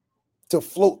 To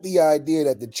float the idea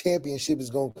that the championship is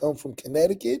going to come from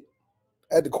Connecticut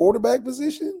at the quarterback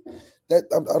position, that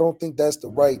I don't think that's the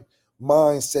right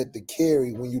mindset to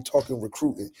carry when you're talking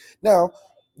recruiting. Now,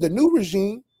 the new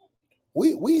regime,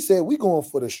 we said we're going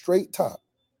for the straight top.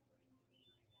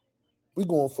 We're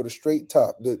going for the straight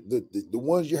top. The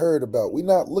ones you heard about. We're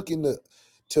not looking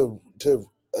to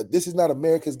this is not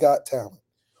America's Got Talent,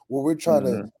 where we're trying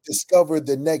to discover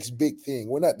the next big thing.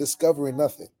 We're not discovering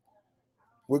nothing.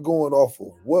 We're going off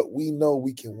of what we know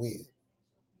we can win.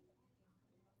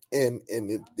 And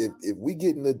if we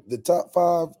get in the top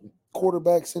 5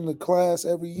 quarterbacks in the class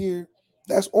every year,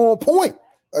 that's on point.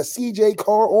 A CJ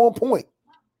Carr on point.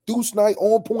 Deuce Knight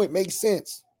on point makes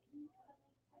sense.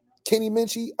 Kenny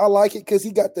Minchie, I like it because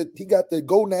he got the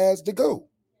gonads to go.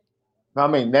 I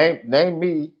mean, name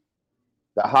me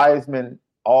the Heisman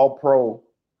All-Pro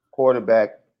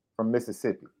quarterback from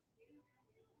Mississippi.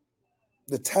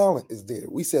 The talent is there.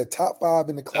 We said top 5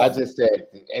 in the class. I just said,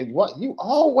 and what you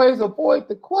always avoid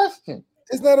the question.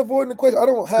 It's not avoiding the question. I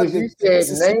don't have you said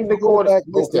name the quarterback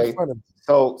list in front of me.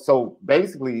 So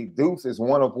basically, Deuce is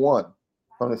one of one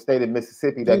from the state of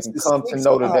Mississippi that can come to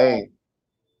Notre Dame.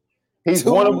 He's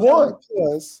one of one.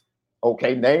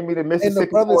 Okay, name me the Mississippi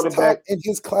quarterback top in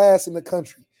his class in the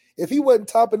country. If he wasn't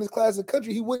top in his class in the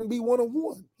country, he wouldn't be one of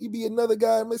one. He'd be another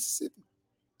guy in Mississippi.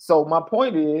 So my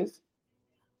point is,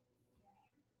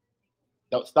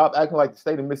 don't stop acting like the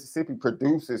state of Mississippi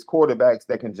produces quarterbacks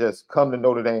that can just come to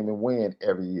Notre Dame and win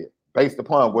every year, based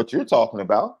upon what you're talking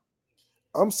about.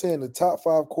 I'm saying the top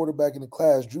 5 quarterback in the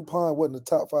class. Drew Pine wasn't the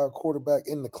top 5 quarterback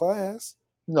in the class.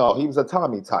 No, he was a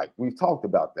Tommy type. We've talked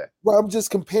about that. Well, I'm just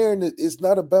comparing it. It's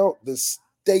not about the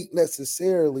state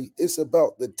necessarily. It's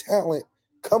about the talent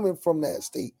coming from that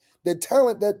state. The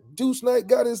talent that Deuce Knight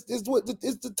got is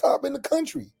the top in the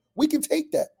country. We can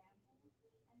take that.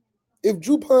 If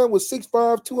Drew Pine was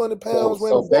 6'5", 200 pounds,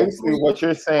 so basically what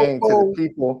you're saying to the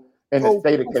people in the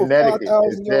state of Connecticut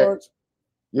is that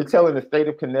you're telling the state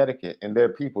of Connecticut and their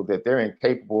people that they're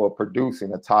incapable of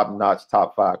producing a top-notch,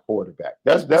 top 5 quarterback.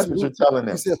 That's what you're telling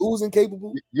them. You said who's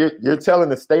incapable? You're telling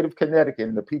the state of Connecticut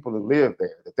and the people who live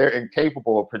there that they're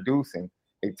incapable of producing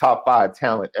a top 5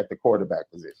 talent at the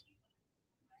quarterback position.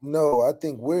 No, I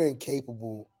think we're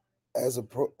incapable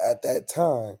at that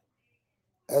time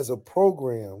as a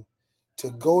program to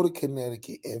go to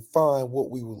Connecticut and find what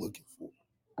we were looking for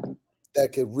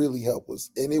that could really help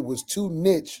us. And it was too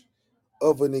niche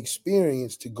of an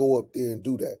experience to go up there and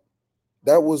do that.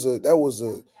 That was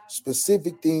a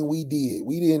specific thing we did.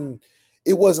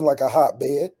 It wasn't like a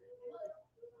hotbed.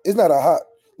 It's not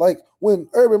like when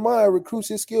Urban Meyer recruits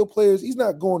his skilled players, he's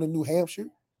not going to New Hampshire.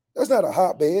 That's not a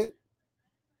hotbed.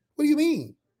 What do you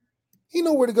mean? He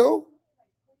know where to go.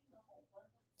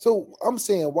 So I'm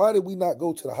saying, why did we not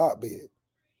go to the hotbed?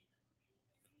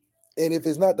 And if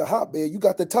it's not the hotbed, you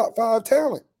got the top 5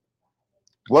 talent.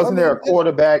 Wasn't there a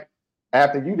quarterback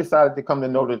after you decided to come to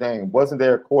Notre Dame? Wasn't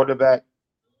there a quarterback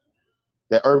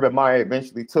that Urban Meyer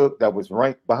eventually took that was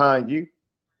ranked behind you?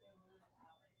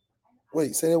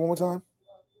 Wait, say that one more time.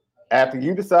 After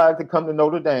you decided to come to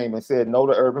Notre Dame and said no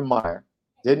to Urban Meyer,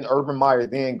 didn't Urban Meyer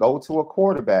then go to a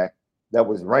quarterback that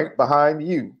was ranked behind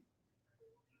you?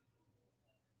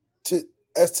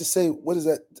 As to say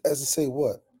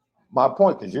what? My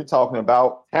point, because you're talking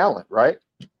about talent, right?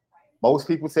 Most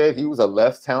people said he was a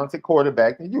less talented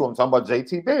quarterback than you. I'm talking about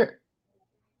JT Barrett.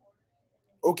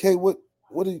 Okay, what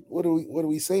are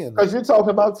we saying? Because you're talking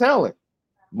about talent.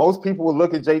 Most people will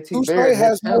look at JT Barrett.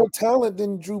 Has more talent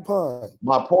than Drew Pine.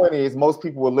 My point is, most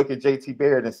people will look at JT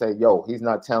Barrett and say, "Yo, he's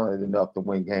not talented enough to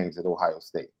win games at Ohio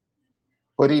State,"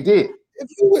 but he did.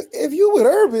 If you with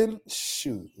Urban,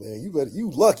 shoot, man, you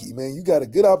lucky, man. You got a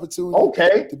good opportunity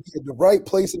to be at the right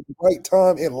place at the right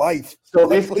time in life. So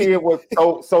this kid was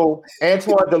so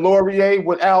Antoine Delorier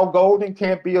with Al Golden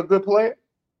can't be a good player.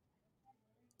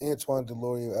 Antoine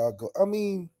Delorier, Al Golden. I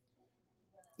mean,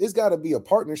 there's got to be a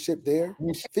partnership there.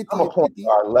 50 I'm a point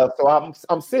guard left, so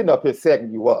I'm sitting up here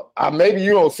setting you up. Maybe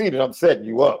you don't see that I'm setting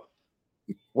you up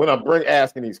when I'm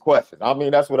asking these questions. I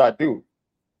mean, that's what I do.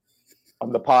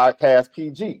 I'm the podcast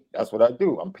PG. That's what I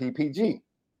do. I'm PPG.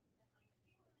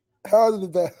 How is it a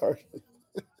bad argument?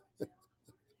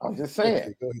 I'm just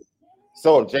saying. Okay,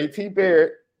 so JT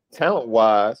Barrett,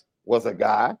 talent-wise, was a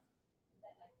guy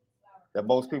that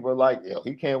most people are like, yo,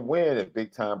 he can't win a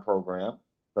big-time program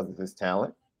because of his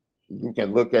talent. You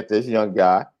can look at this young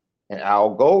guy and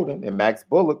Al Golden and Max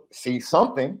Bullock see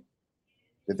something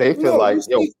that they feel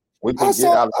we can get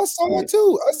out of I saw it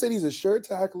too. I said he's a sure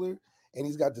tackler and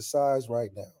he's got the size right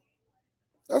now.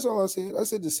 That's all I said. I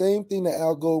said the same thing that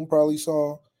Al Golden probably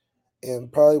saw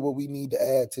and probably what we need to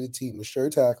add to the team, a sure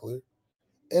tackler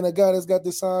and a guy that's got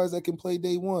the size that can play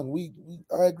day one.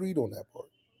 I agreed on that part.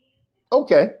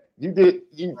 Okay. You did.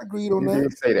 You agreed on that. You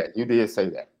did say that. You did say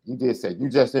that. You did say you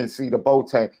just didn't see the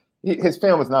Boateng. His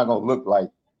film is not going to look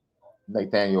like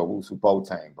Nathaniel Owusu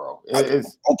Boateng, bro.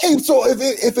 Okay, so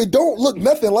if it don't look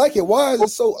nothing like it, why is it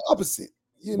so opposite?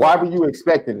 You know? Why were you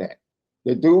expecting that?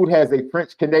 The dude has a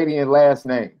French Canadian last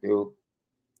name, dude.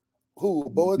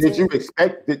 Who? Boateng? Did you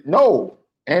expect it? No,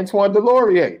 Antoine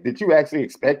Delorier. Did you actually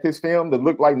expect his film to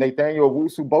look like Nathaniel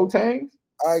Owusu Boateng?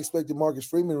 I expected Marcus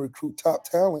Freeman to recruit top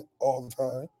talent all the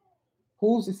time.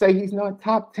 Who's to say he's not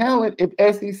top talent if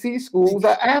SEC schools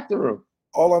are after him?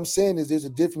 All I'm saying is there's a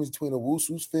difference between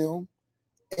Owusu's film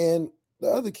and the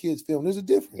other kid's film. There's a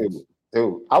difference.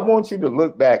 Dude, I want you to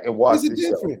look back and watch this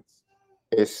show.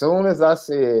 As soon as I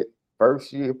said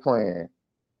first year playing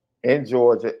in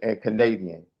Georgia and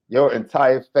Canadian, your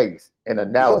entire face and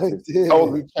analysis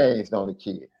totally changed on the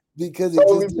kid. Because it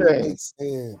just didn't make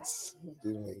sense. It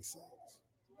didn't make sense.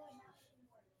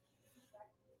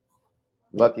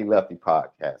 Lucky Lefty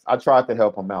podcast. I tried to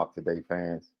help him out today,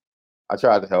 fans. I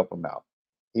tried to help him out.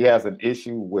 He has an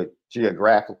issue with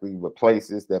geographically with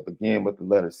places that begin with the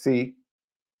letter C.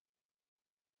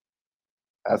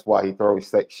 That's why he throws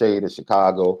shade at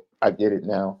Chicago. I get it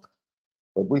now.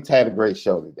 But we had a great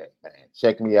show today, man.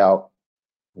 Check me out.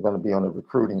 We're going to be on the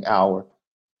recruiting hour.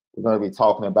 We're going to be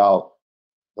talking about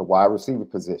the wide receiver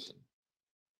position,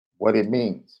 what it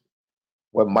means,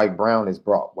 what Mike Brown has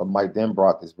brought, what Mike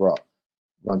Denbrock has brought.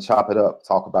 We're going to chop it up,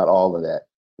 talk about all of that.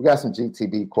 We got some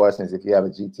GTB questions. If you have a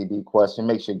GTB question,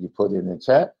 make sure you put it in the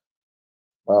chat.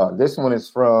 This one is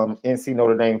from NC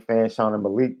Notre Dame fan Shauna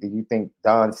Malik. Do you think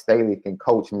Don Staley can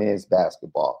coach men's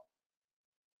basketball?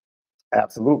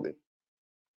 Absolutely.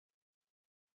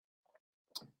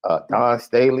 Don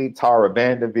Staley, Tara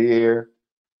Vanderveer,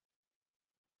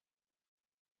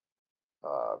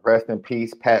 rest in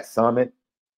peace, Pat Summitt,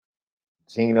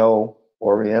 Gino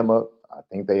Oriema. I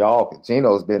think they all.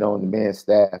 Gino's been on the men's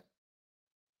staff,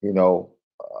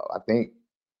 I think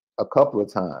a couple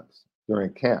of times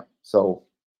during camp. So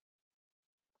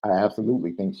I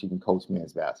absolutely think she can coach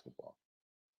men's basketball.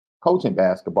 Coaching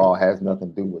basketball has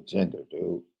nothing to do with gender,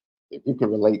 dude. If you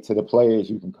can relate to the players,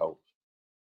 you can coach.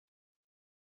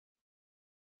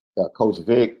 Coach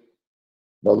Vic,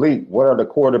 Malik, what are the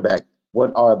quarterback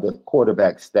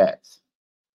stats?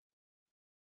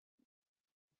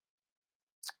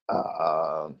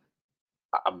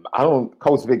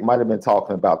 Coach Vic might have been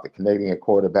talking about the Canadian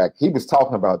quarterback. He was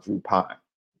talking about Drew Pine.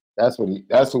 That's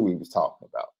who he was talking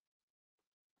about.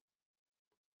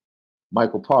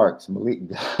 Michael Parks, Malik.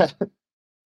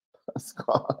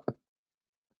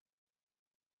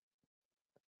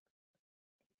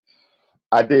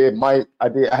 I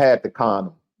had to con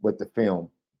him with the film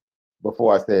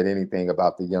before I said anything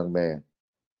about the young man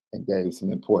and gave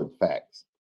some important facts.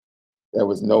 There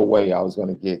was no way I was going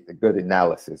to get the good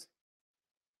analysis.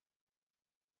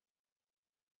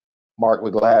 Mark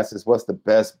with glasses, what's the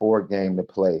best board game to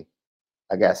play?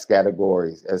 I got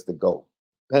categories as the GOAT.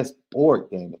 Best board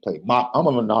game to play. I'm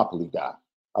a Monopoly guy.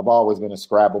 I've always been a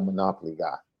Scrabble Monopoly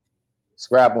guy.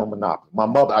 Scrabble and Monopoly.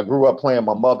 I grew up playing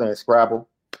my mother in Scrabble.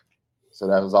 So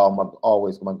that was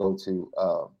always my go-to.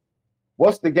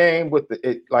 What's the game with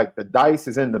the dice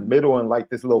is in the middle and like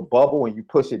this little bubble and you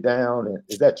push it down? And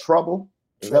is that Trouble?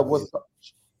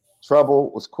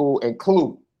 Trouble was cool. And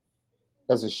Clue.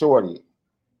 That's a shorty.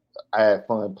 I had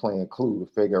fun playing Clue to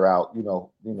figure out,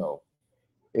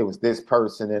 it was this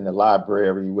person in the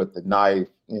library with the knife,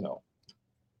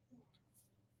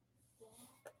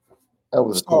 That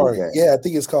was a cool Sorry. game. Yeah, I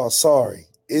think it's called Sorry.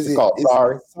 It's called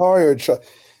Sorry? Sorry or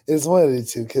it's one of the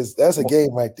two, because that's a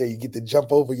game right there. You get to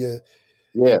jump over your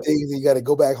things, and you got to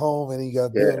go back home, and you got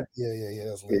to build. Yeah.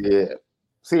 That's lit. Yeah.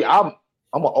 See, I'm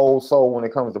an old soul when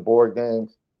it comes to board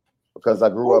games because I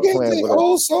grew up playing with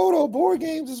old soul though. Board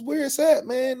games is where it's at,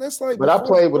 man. That's like. But I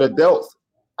played with adults.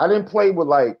 I didn't play with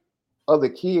like other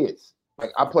kids.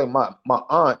 Like I played. My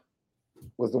aunt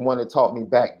was the one that taught me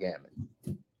backgammon.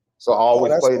 So I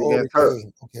always played against her.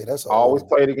 Game. Okay, that's I always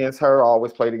played against her. I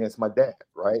always played against my dad.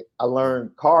 Right. I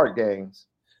learned card games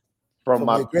from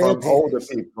older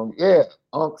people.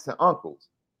 Unks and uncles.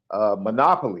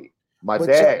 Monopoly. My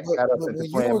dad got us into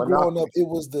playing Monopoly. Growing up, it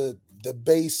was the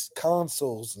base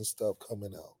consoles and stuff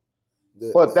coming out.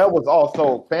 But that was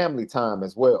also family time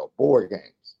as well. Board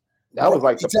games. That was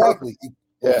like exactly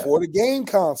before the game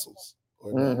consoles.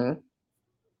 Mm-hmm.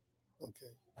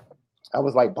 Okay. That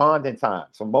was like bonding time.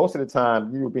 So most of the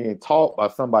time you were being taught by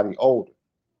somebody older.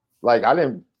 Like I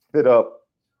didn't sit up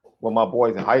with my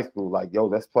boys in high school like, yo,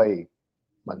 let's play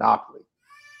Monopoly.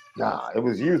 Nah, it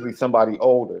was usually somebody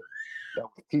older that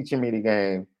was teaching me the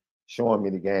game, showing me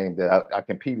the game that I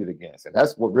competed against. And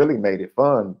that's what really made it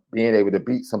fun, being able to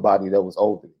beat somebody that was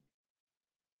older.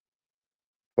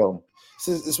 So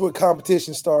it's where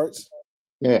competition starts.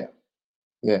 Yeah.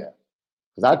 Because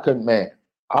I couldn't,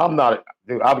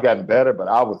 I've gotten better, but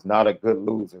I was not a good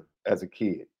loser as a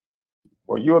kid.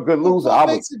 Were you a good loser? What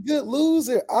makes a good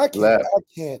loser? I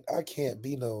can't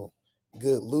be no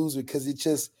good loser because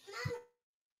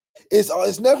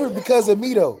it's never because of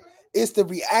me though. It's the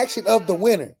reaction of the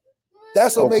winner.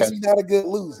 That's what makes me not a good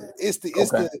loser. It's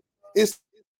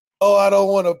I don't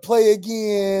want to play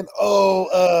again.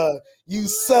 You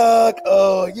suck.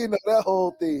 That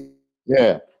whole thing.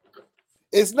 Yeah.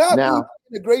 It's not being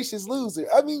a gracious loser.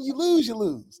 I mean, you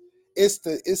lose. It's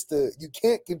the you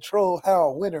can't control how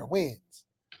a winner wins.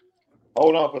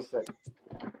 Hold on for a second.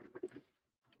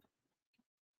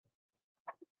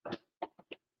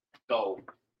 So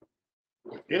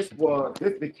this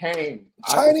became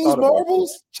Chinese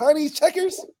marbles, Chinese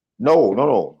checkers.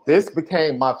 No. This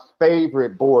became my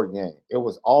favorite board game. It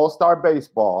was All-Star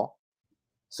Baseball.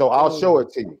 So I'll show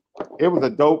it to you. It was a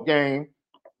dope game.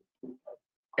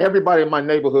 Everybody in my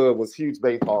neighborhood was huge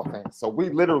baseball fans. So we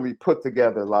literally put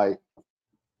together like.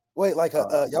 Wait, like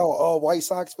y'all all White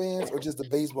Sox fans or just the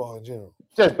baseball in general?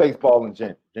 Just baseball in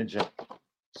general.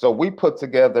 So we put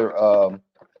together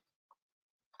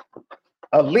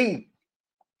a league.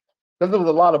 Because there was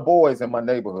a lot of boys in my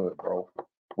neighborhood, bro.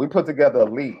 We put together a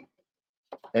league.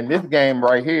 And this game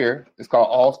right here is called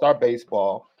All-Star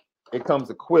Baseball. It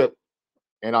comes equipped.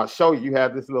 And I'll show you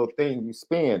have this little thing you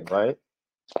spin, right?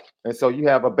 And so you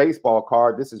have a baseball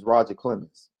card. This is Roger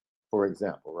Clemens, for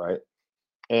example, right?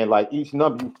 And like each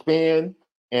number you spin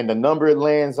and the number it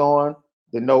lands on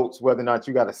denotes whether or not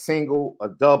you got a single, a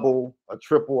double, a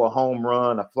triple, a home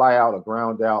run, a fly out, a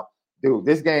ground out. Dude,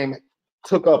 this game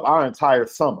took up our entire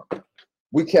summer.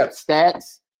 We kept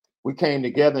stats. We came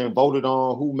together and voted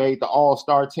on who made the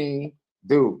all-star team.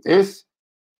 Dude,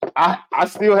 I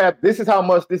still have, this is how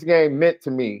much this game meant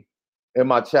to me in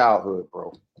my childhood,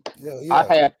 bro. Yeah.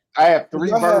 I have 3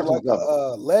 versions of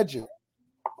it. Legend.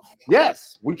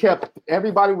 Yes,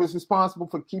 everybody was responsible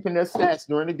for keeping their stats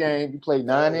during the game. You played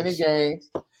 9 inning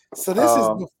games. So this is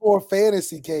before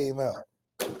fantasy came out.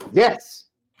 Yes,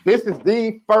 this is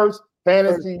the first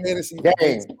fantasy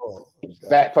game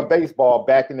back for baseball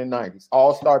back in the 90s.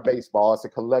 All-Star Baseball. It's a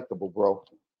collectible, bro.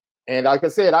 And like I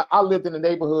said, I lived in a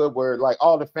neighborhood where like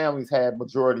all the families had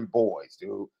majority boys,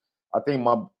 dude. I think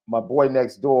my boy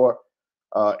next door,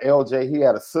 LJ, he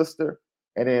had a sister.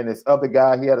 And then this other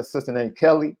guy, he had a sister named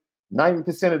Kelly.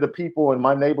 90% of the people in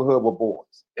my neighborhood were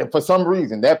boys. And for some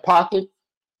reason, that pocket,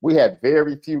 we had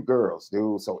very few girls,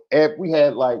 dude. So we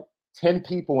had like 10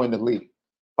 people in the league,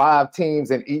 5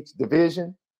 teams in each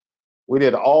division. We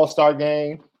did an all-star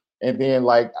game. And then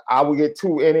like I would get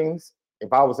 2 innings.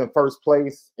 If I was in first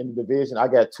place in the division, I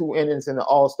got 2 innings in the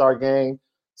all-star game.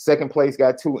 Second place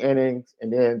got 2 innings.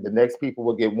 And then the next people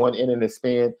would get 1 inning to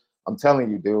spin. I'm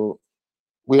telling you, dude,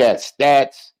 we had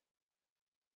stats.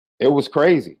 It was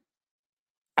crazy.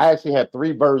 I actually had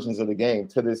 3 versions of the game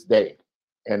to this day.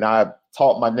 And I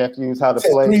taught my nephews how to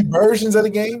play. 3 versions of the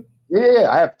game? Yeah,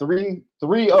 I have three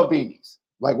of these.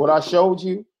 Like what I showed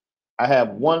you, I have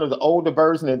one of the older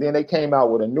version, and then they came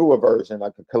out with a newer version,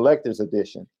 like a collector's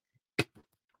edition.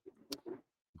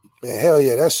 Man, hell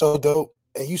yeah, that's so dope.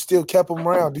 And you still kept them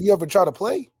around. Do you ever try to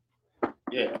play?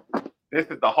 Yeah. This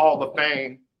is the Hall of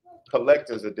Fame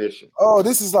collector's edition. Oh,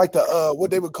 this is like the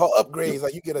what they would call upgrades.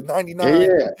 Like you get a 99. Yeah,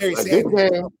 Barry like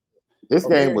Sanders. this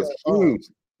game was huge.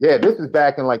 Yeah, this is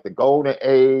back in like the golden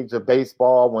age of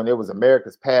baseball when it was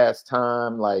America's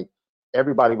pastime. Like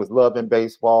everybody was loving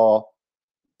baseball.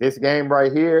 This game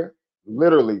right here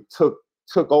literally took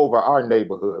over our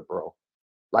neighborhood, bro.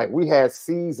 Like we had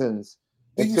seasons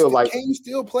until like. Can you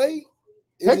still play?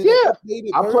 Heck yeah,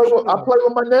 I play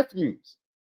with my nephews.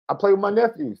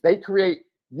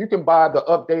 You can buy the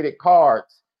updated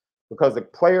cards because the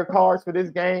player cards for this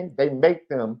game, they make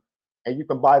them and you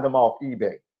can buy them off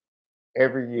eBay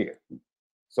every year.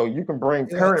 So you can bring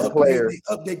current players.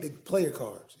 They update the player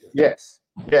cards. Yes.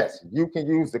 You can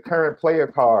use the current player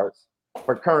cards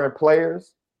for current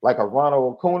players like a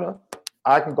Ronald Acuna.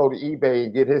 I can go to eBay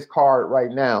and get his card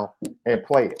right now and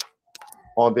play it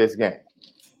on this game.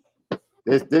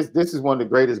 This is one of the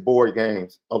greatest board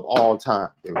games of all time,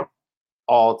 dude.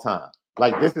 All time.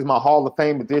 Like this is my Hall of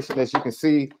Fame edition. As you can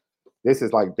see, this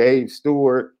is like Dave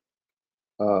Stewart,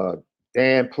 Dan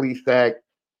Plesac,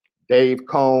 Dave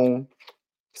Cone,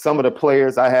 some of the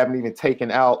players I haven't even taken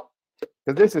out.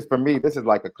 Because this is, for me, this is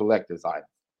like a collector's item.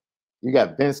 You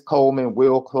got Vince Coleman,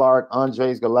 Will Clark,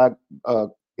 Andres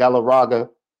Galarraga,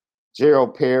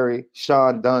 Gerald Perry,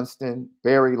 Sean Dunston,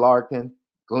 Barry Larkin,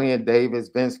 Glenn Davis,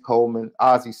 Vince Coleman,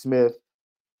 Ozzie Smith,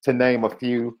 to name a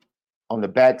few. On the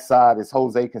backside is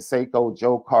Jose Canseco,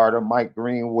 Joe Carter, Mike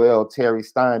Greenwell, Terry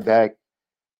Steinbach,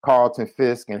 Carlton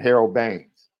Fisk, and Harold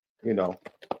Baines. You know.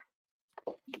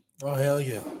 Oh, hell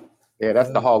yeah. Yeah,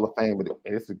 that's the Hall of Fame.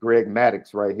 It's a Greg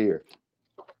Maddux right here.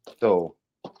 So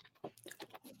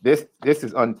this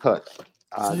is untouched.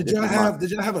 So did y'all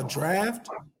have a draft?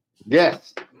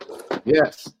 Yes.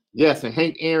 And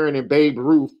Hank Aaron and Babe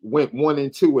Ruth went 1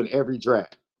 and 2 in every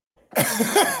draft.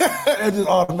 That's just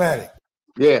automatic.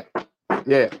 Yeah.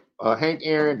 Hank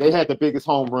Aaron, they had the biggest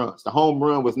home runs. The home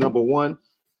run was number 1.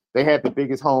 They had the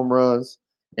biggest home runs.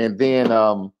 And then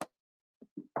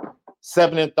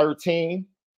 7 and 13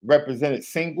 represented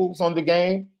singles on the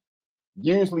game.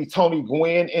 Usually Tony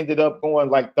Gwynn ended up going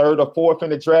like 3rd or 4th in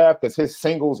the draft because his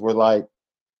singles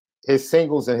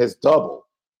and his double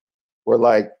were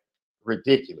like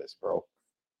ridiculous, bro.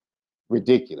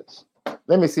 Ridiculous.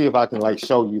 Let me see if I can like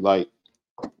show you, like,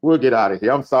 we'll get out of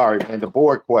here. I'm sorry, man. The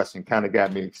board question kind of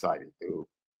got me excited, dude.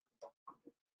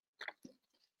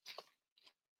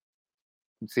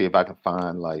 Let's see if I can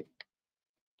find like.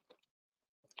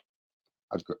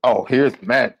 Oh, here's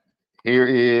Matt. Here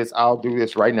is, I'll do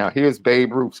this right now. Here's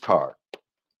Babe Ruth's card.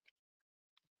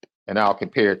 And I'll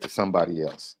compare it to somebody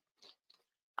else.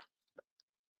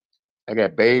 I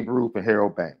got Babe Ruth and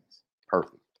Harold Baines.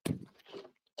 Perfect.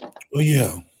 Oh,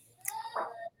 yeah.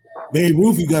 Babe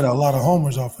Ruth, you got a lot of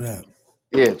homers off of that.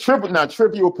 Yeah,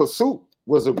 Trivial Pursuit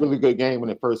was a really good game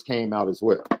when it first came out as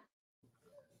well.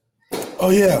 Oh,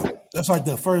 yeah. That's like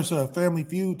the first Family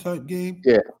Feud type game.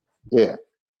 Yeah.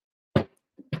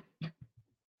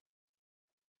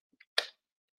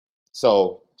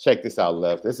 So check this out,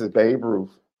 Left. This is Babe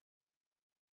Ruth.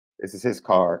 This is his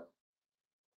card.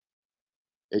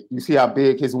 You see how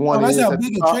big his one is? That's how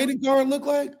big a trading card look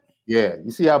like? Yeah.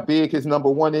 You see how big his number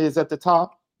 1 is at the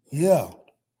top? Yeah.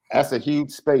 That's a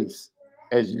huge space.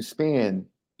 As you spin,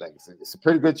 like it's a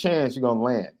pretty good chance you're gonna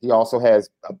land. He also has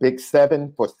a big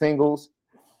 7 for singles.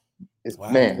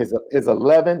 Man, his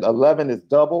 11 is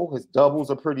double. His doubles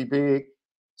are pretty big.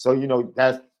 So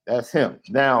that's him.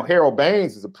 Now Harold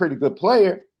Baines is a pretty good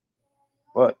player,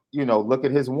 but look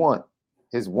at his 1.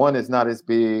 His 1 is not as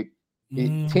big.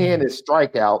 10 is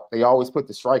strikeout. They always put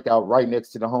the strikeout right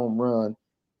next to the home run.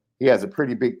 He has a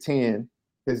pretty big 10.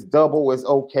 His double is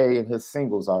okay, and his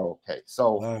singles are okay.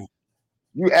 So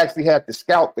you actually had to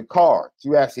scout the cards.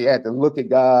 You actually had to look at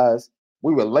guys.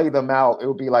 We would lay them out. It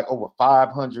would be like over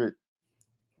 500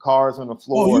 cards on the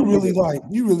floor. Oh,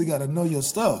 you really got to know your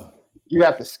stuff. You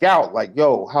have to scout, like,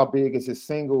 yo, how big is his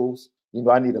singles?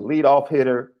 I need a leadoff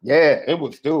hitter. Yeah, it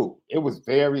was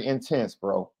very intense,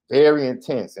 bro. Very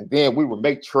intense. And then we would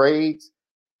make trades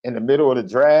in the middle of the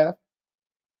draft.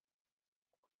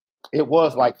 It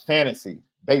was like fantasy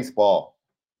baseball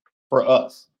for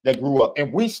us that grew up.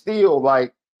 And we still,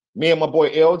 like, me and my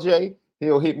boy LJ,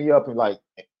 he'll hit me up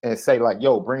and say, like,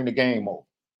 yo, bring the game over.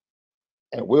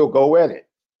 And we'll go at it.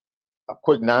 A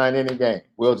quick 9-inning game.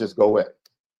 We'll just go at it.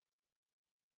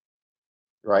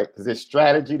 Right? Because it's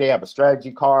strategy. They have a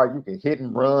strategy card. You can hit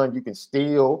and run. You can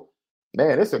steal.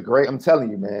 Man, I'm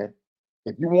telling you, man,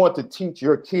 if you want to teach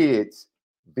your kids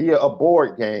via a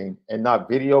board game and not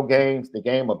video games, the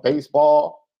game of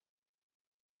baseball,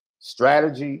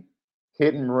 strategy,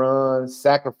 hit and run,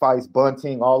 sacrifice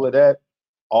bunting, all of that,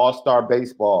 All-Star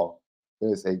Baseball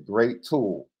is a great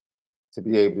tool to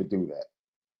be able to do that.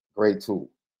 Great tool.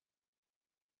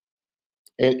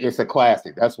 It's a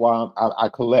classic. That's why I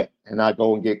collect and I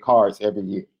go and get cards every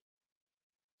year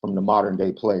from the modern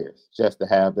day players just to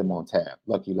have them on tab.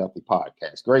 Lucky Lefty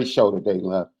Podcast. Great show today,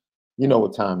 Left. You know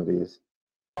what time it is.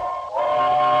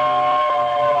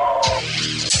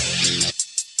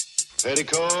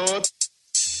 Petticoat.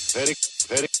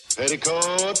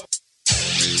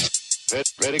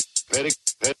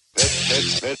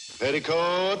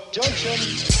 Petticoat Junction.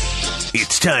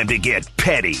 It's time to get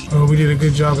petty. Oh, we did a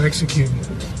good job executing.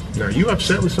 Now, are you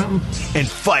upset with something? And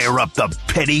fire up the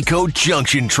Petticoat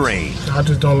Junction train. I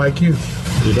just don't like you.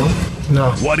 You don't?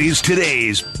 No. What is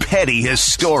today's petty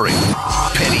historic?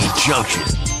 Petty Junction.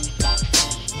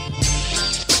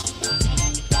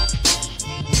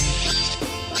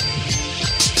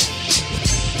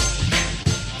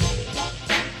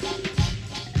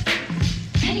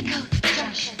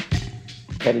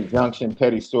 Petty Junction,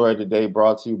 Petty Story today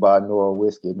brought to you by Nora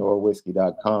Whiskey,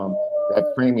 NoraWhiskey.com.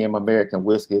 That premium American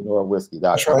whiskey at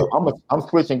NoraWhiskey.com. Right. I'm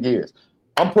switching gears.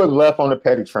 I'm putting Left on the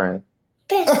petty train.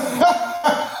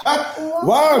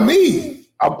 Why me?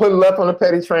 I'm putting Left on the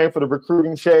petty train for the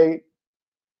recruiting shade.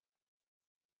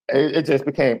 It just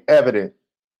became evident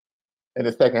in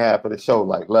the second half of the show,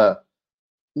 like, Left,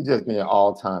 you just being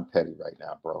all-time petty right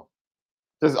now, bro.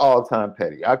 Just all-time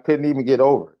petty. I couldn't even get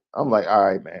over it. I'm like, all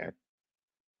right, man.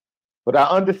 But I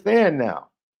understand now.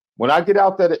 When I get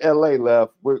out there to LA,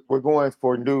 Left, we're going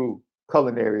for new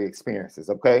culinary experiences,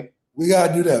 okay? We got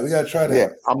to do that. We got to try that. Yeah,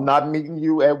 I'm not meeting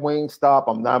you at Wingstop.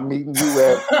 I'm not meeting you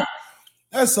at...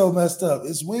 That's so messed up.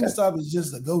 Wingstop is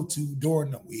just a go-to during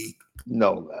the week.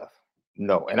 No, Left.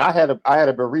 No. And I had a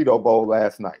burrito bowl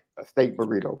last night, a steak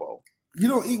burrito bowl. You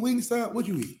don't eat Wingstop? What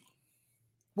you eat?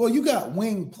 Well, you got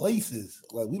wing places.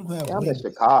 Like, we don't have I'm in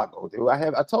Chicago, dude.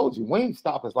 I told you,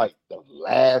 Wingstop is like the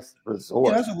last resort.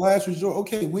 Yeah, that's the last resort.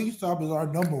 Okay, Wingstop is our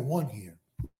number one here.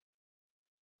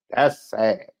 That's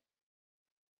sad.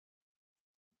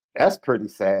 That's pretty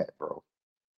sad, bro.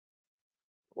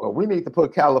 Well, we need to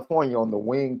put California on the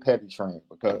wing petty train,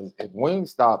 because if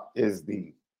Wingstop is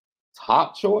the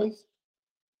top choice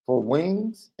for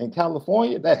wings in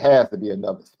California, that has to be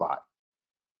another spot.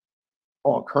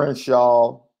 On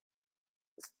Crenshaw,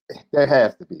 that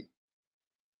has to be.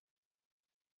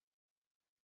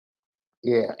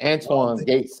 Yeah, Antoine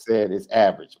Gates said it's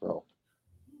average, bro.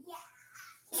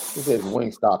 He says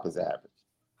Wingstop is average.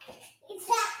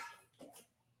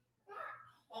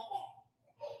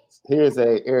 Here's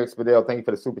Eric Spadell. Thank you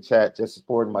for the super chat. Just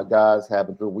supporting my guys. Have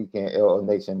a good weekend. LL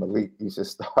Nation. Malik, you should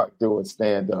start doing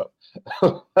stand-up.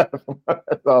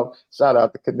 So, shout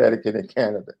out to Connecticut and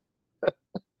Canada.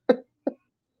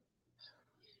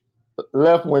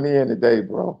 Left went in today,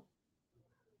 bro.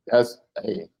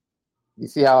 Hey, you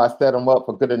see how I set him up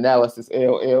for good analysis,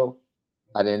 LL?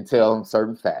 I didn't tell him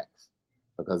certain facts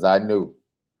because I knew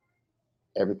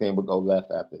everything would go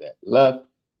left after that. Left,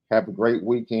 have a great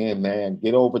weekend, man.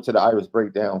 Get over to the Irish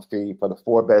Breakdown feed for the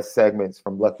 4 best segments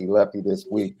from Lucky Lefty this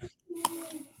week.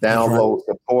 Download,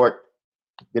 support.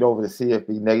 Get over to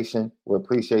CFB Nation. We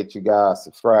appreciate you guys.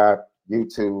 Subscribe,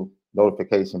 YouTube,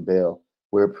 notification bell.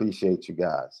 We appreciate you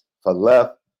guys. For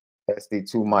Left,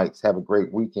 SD2 mics, have a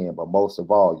great weekend. But most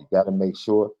of all, you got to make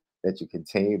sure that you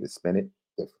continue to spin it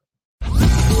different.